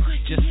offended,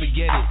 just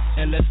forget it.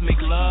 And let's make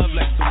love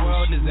like the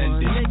world is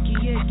ending. Licky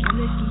icky,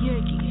 licky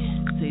icky.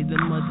 Say the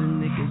mother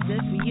niggas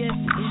iffy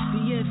iffy,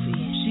 iffy iffy.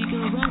 She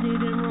gon' ride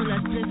it and roll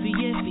that spliffy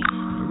iffy.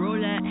 Roll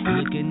that,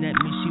 looking at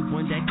me, she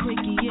want that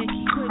quickie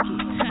icky,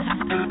 quickie.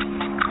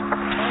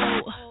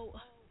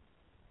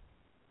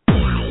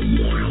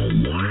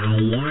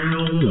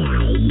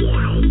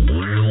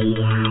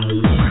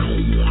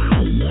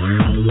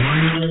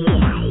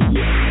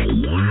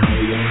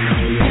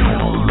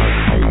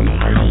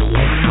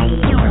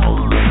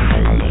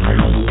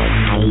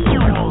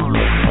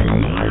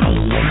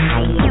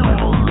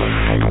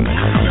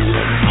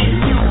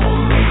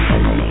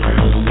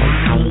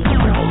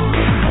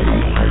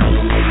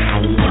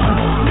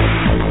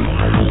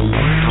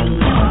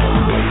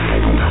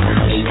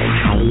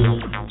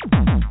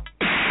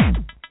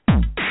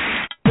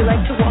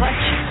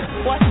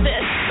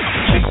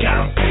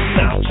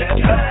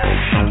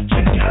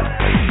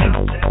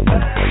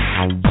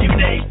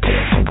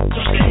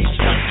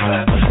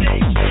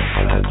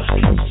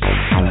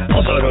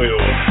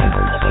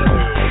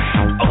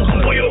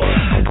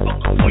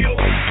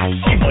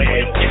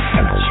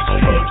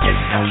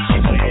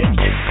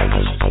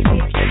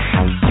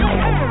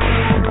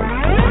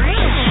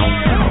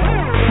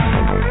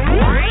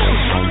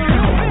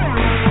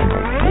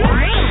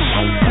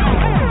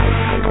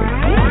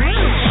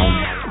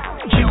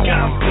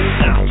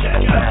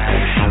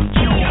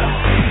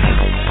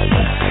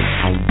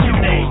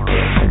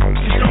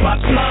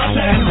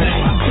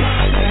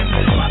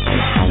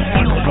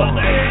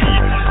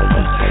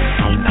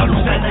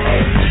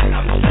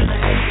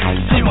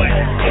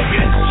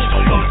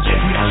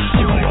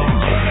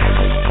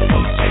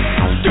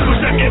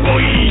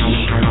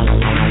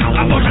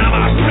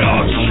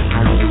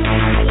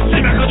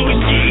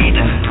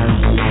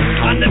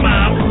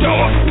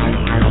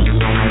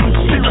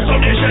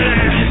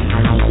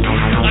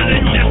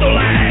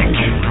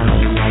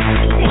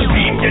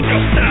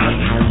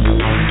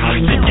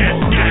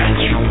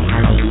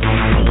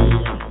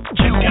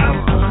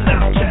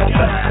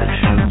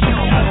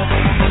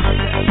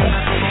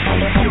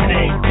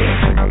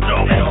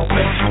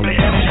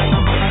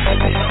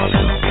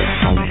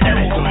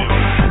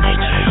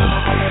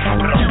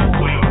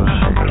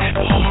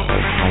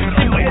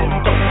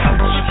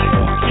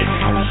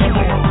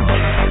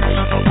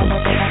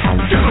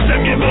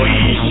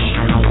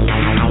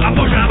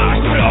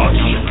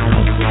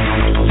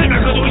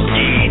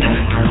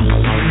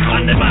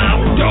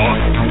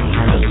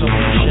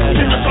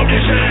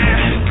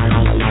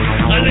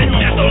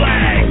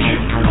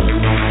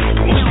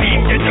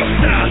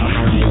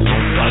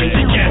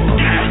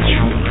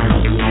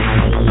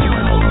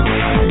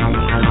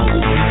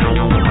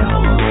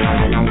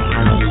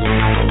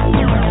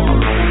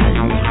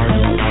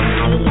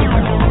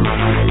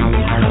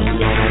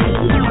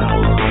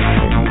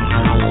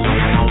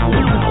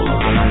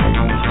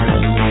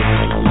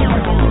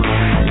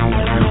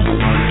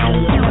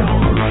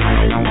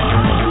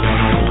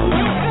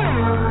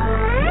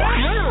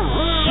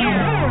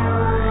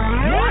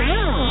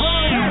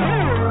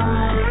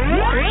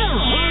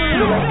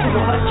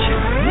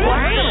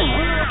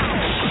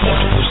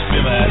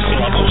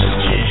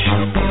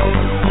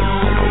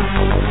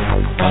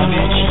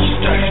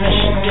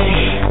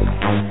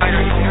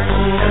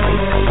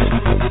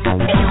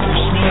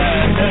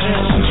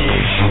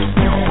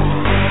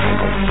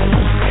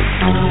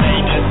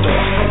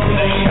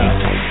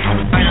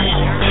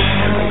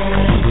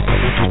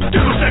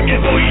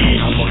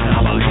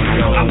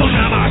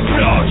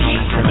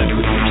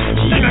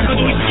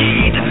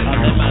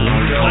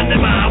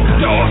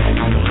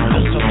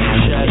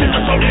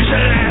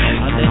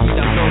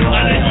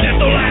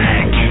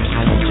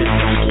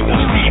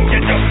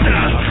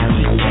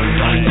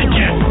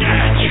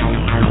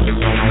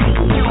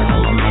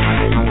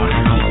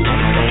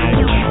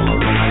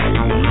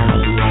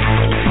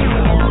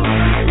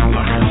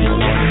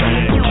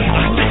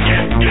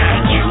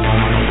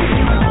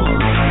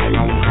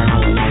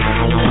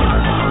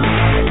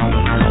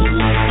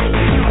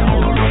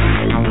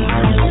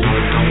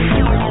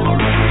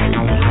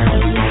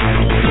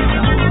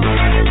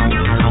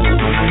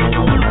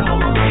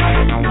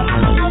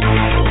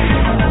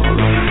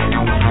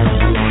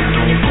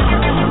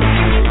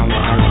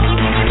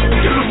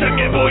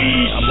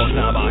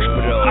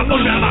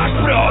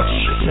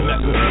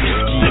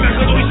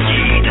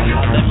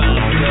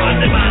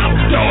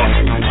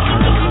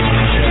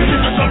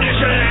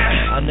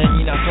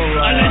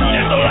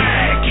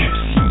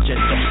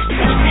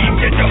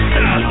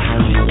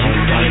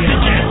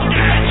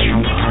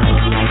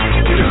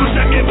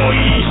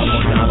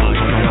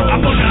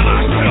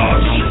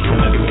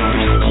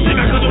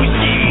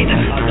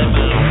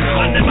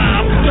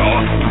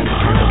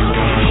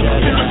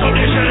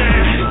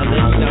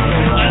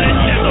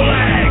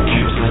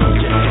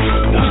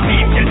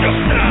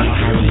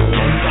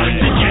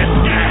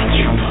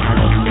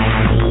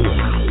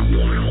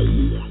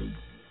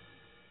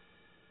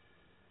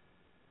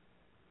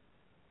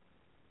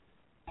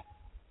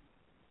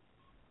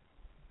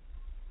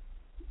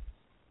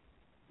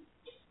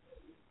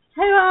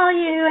 are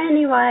you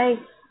anyway?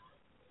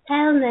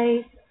 Tell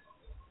me.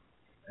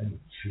 A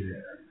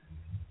chair.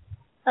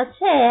 A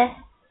chair?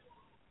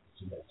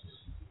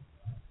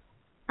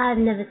 I've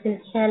never seen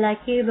a chair like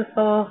you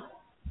before.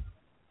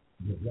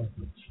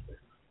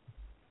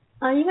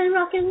 Are you in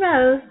rock and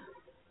roll?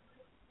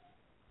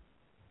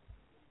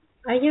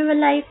 Are you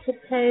related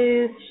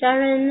to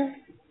Sharon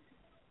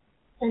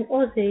and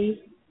Ozzy?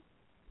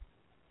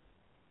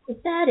 Is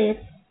that it?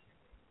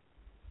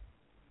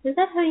 Is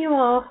that who you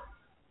are?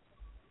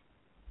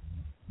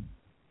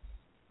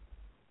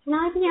 Can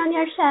I be on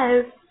your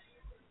show?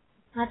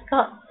 I've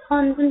got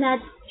tons of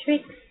magic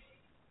tricks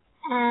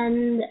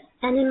and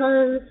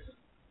animals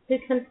who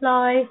can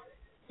fly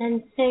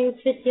and sing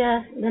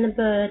prettier than a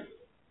bird.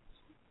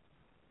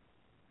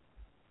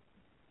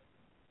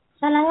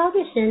 Shall I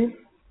audition?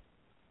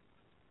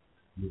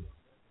 Yes.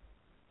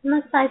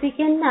 Must I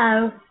begin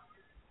now?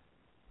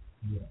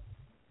 Yes.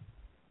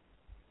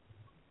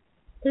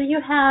 Do you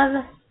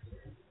have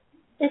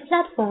a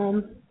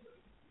platform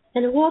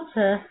and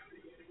water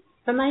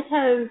for my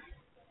toes?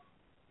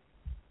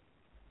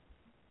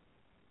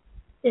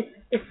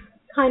 It's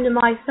kind of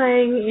my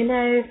thing, you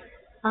know.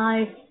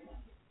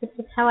 This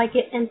is how I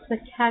get into a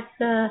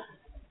character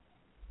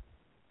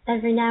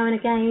every now and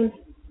again.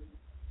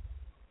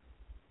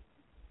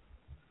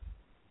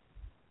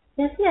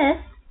 Yes, yes.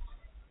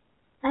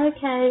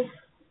 Okay.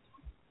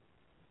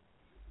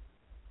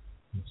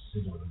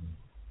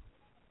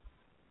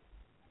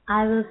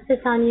 I will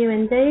sit on you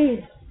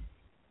indeed.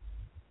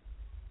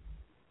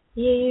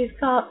 You've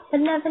got a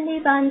lovely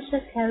bunch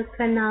of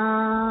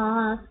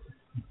coconuts.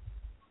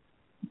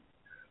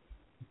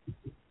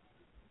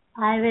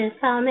 I will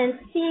come and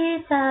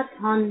sit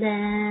upon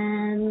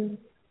them.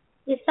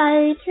 If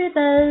I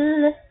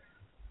dribble,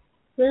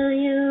 will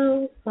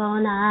you go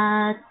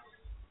nuts?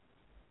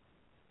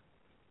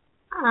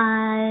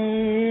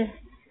 I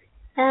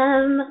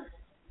am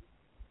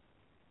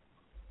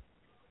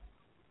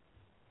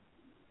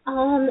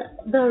on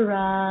the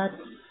rod,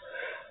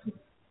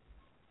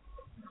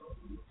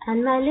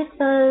 and my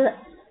little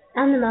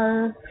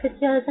animal,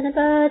 prettier than a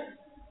bird,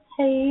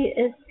 he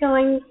is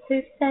going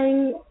to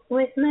sing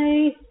with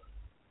me.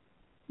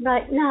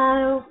 Right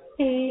now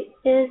he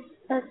is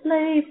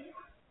asleep,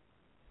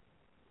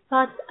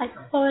 but I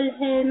call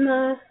him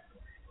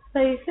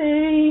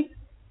Fifi.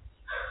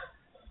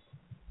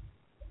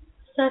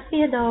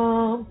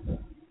 Safido,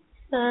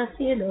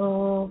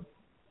 Safido,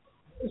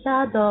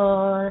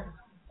 j'adore,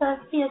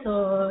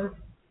 Safido.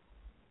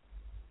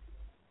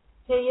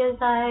 He is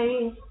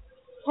a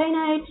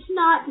teenage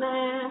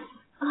nightmare,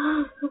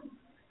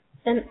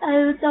 an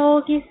old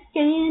doggy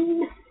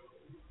skin.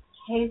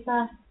 He's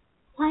a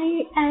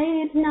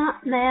teenage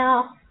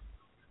nightmare.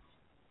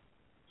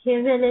 He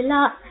really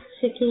likes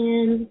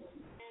chicken.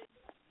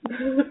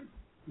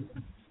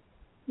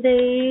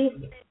 The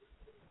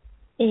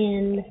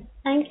end.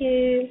 Thank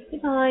you.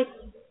 Goodbye.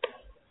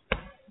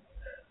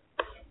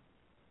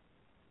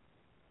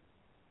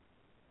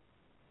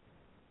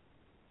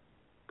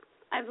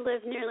 I've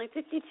lived nearly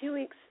 52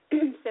 weeks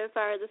so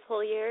far this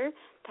whole year.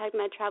 Packed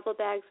my travel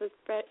bags with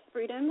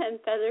freedom and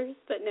feathers,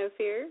 but no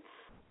fear.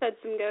 Fed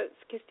some goats,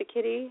 kissed a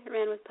kitty,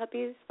 ran with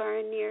puppies far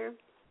and near.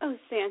 Oh,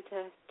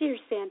 Santa, dear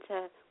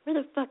Santa, where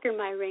the fuck are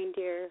my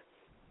reindeer?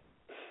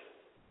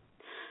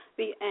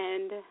 The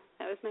end.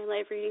 That was my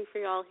live reading for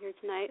y'all here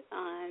tonight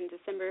on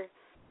December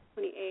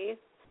 28th,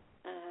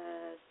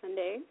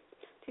 Sunday,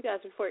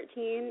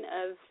 2014,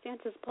 of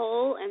Santa's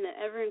Pole and the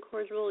Ever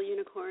Incorrigible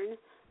Unicorn,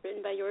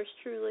 written by yours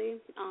truly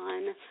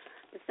on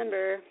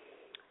December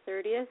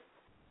 30th,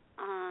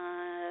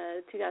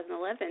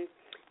 2011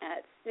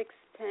 at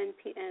 6:10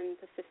 p.m.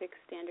 Pacific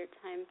Standard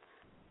Time.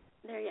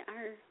 There you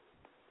are.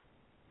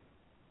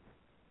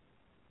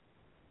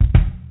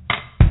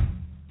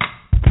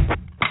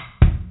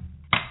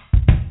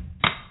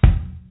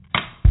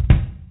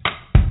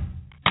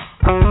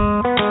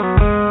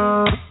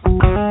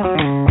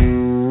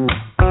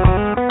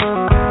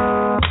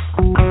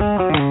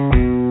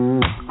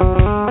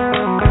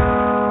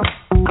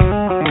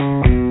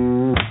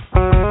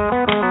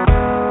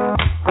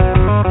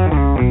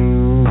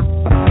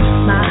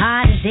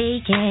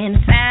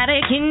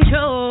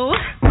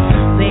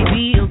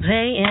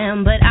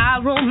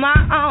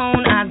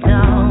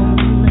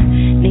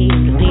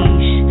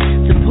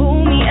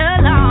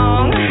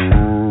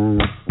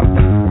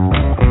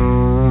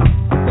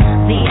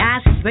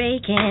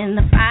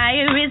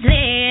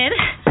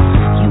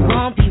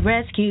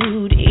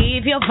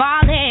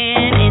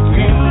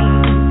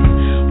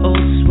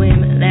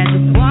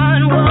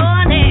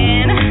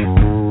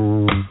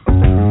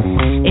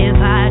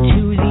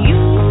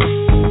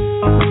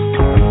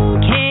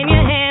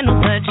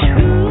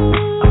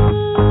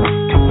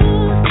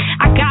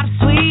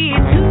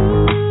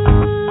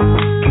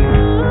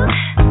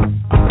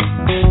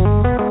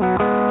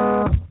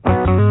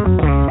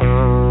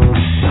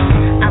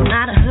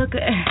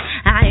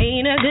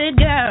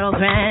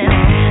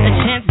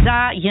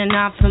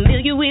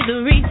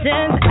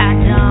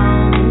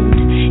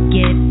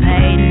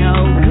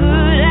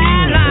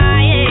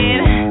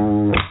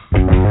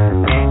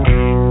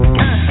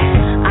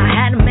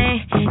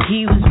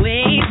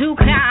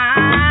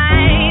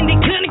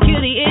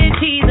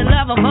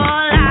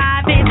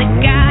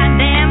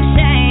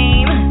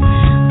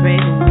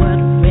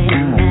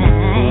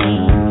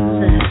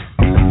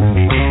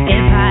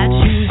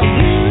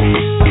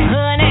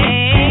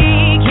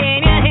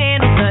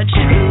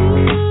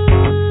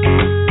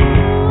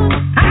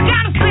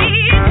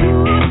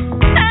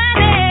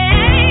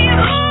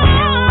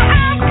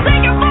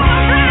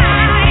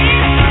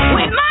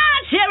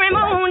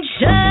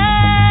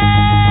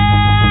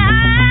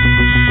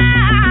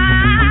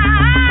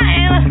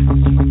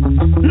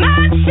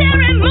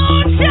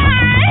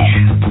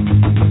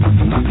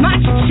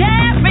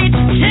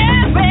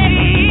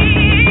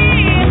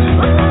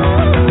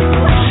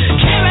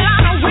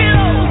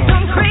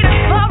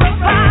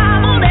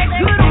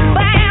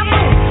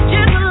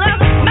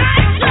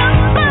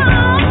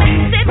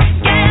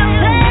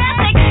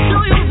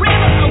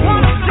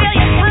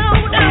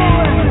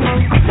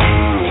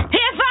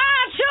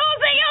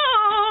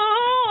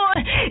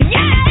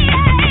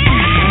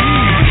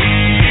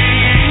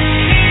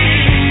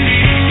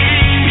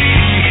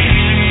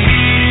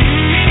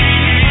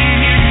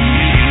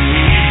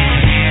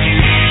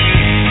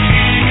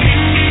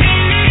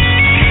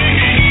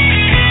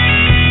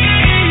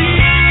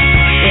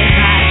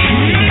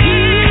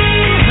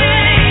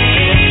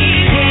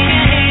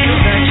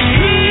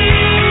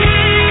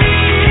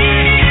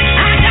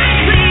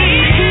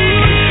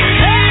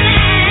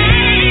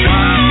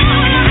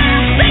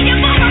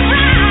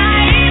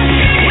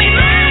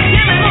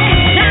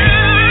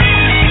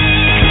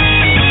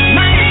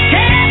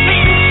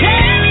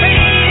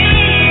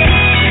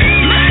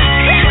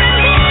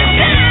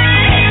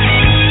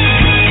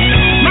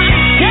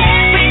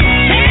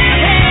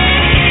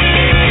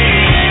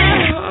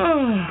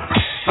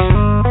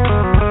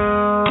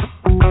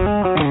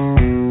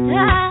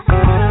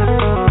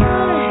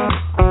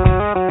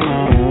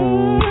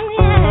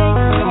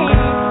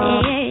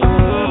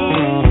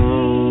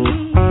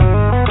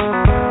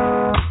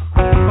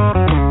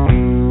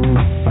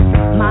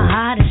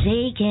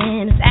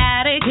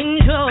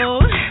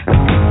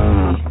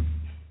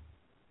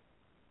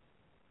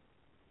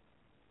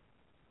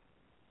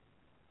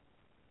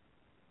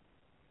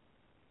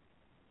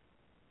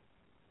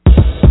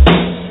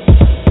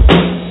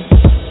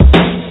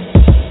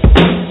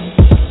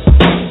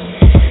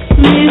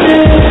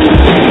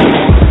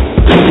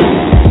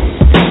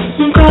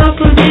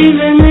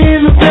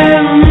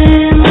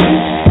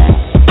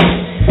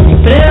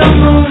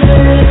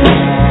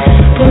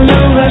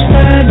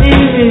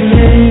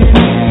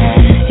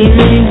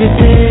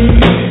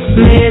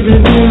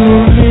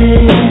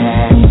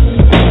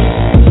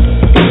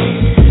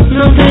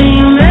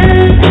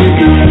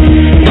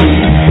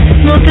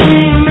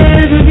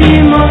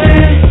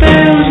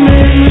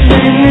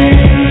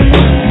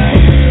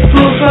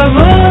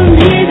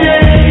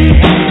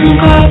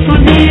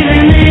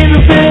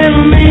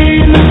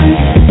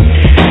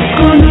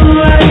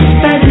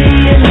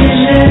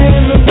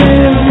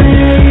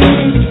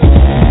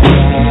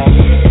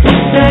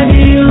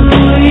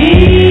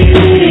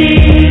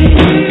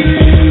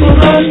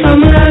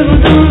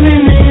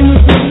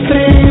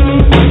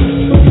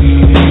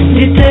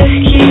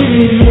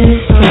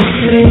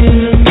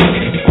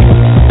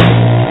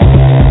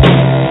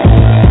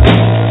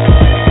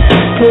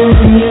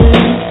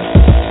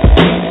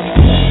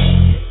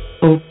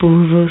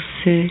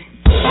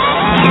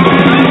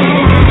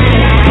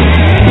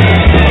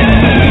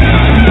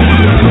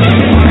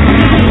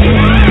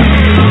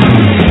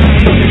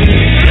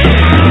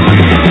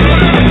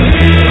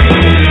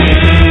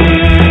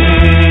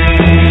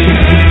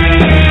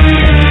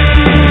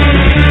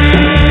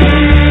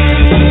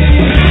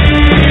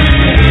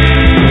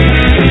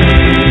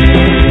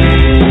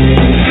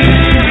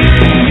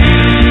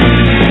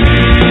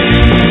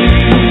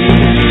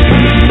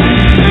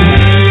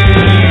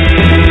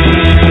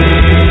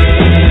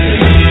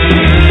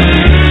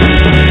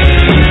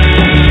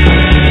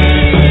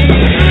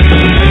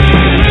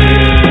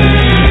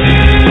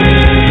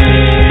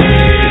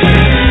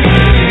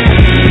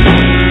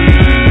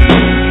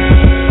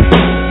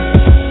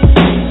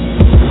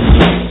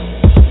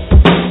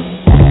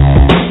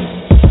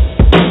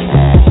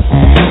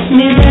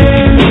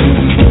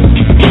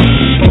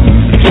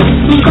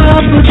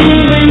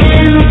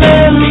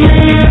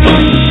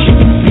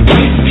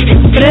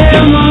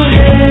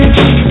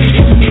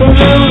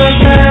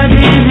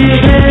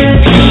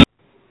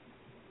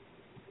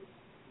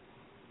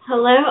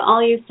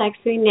 all you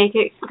sexy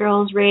Naked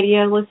Girls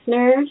Radio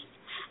listeners.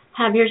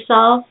 Have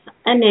yourself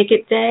a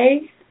naked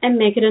day and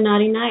make it a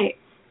naughty night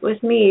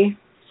with me,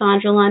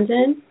 Sandra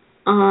London,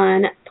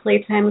 on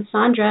Playtime with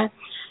Sandra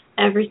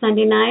every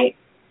Sunday night,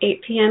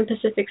 8 p.m.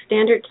 Pacific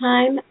Standard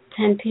Time,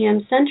 10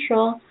 p.m.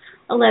 Central,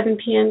 11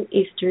 p.m.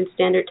 Eastern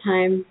Standard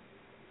Time.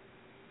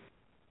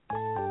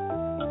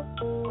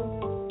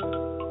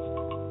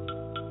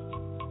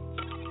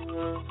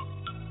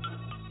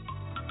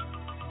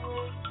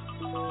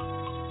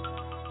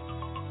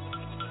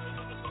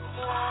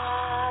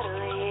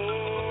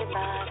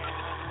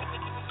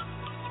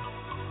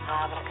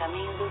 Abra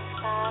caminho dos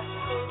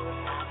passos,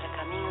 abra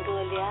caminho do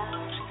olhar,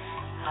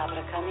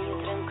 abra caminho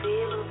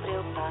tranquilo pra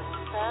eu passar.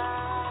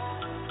 Rosa.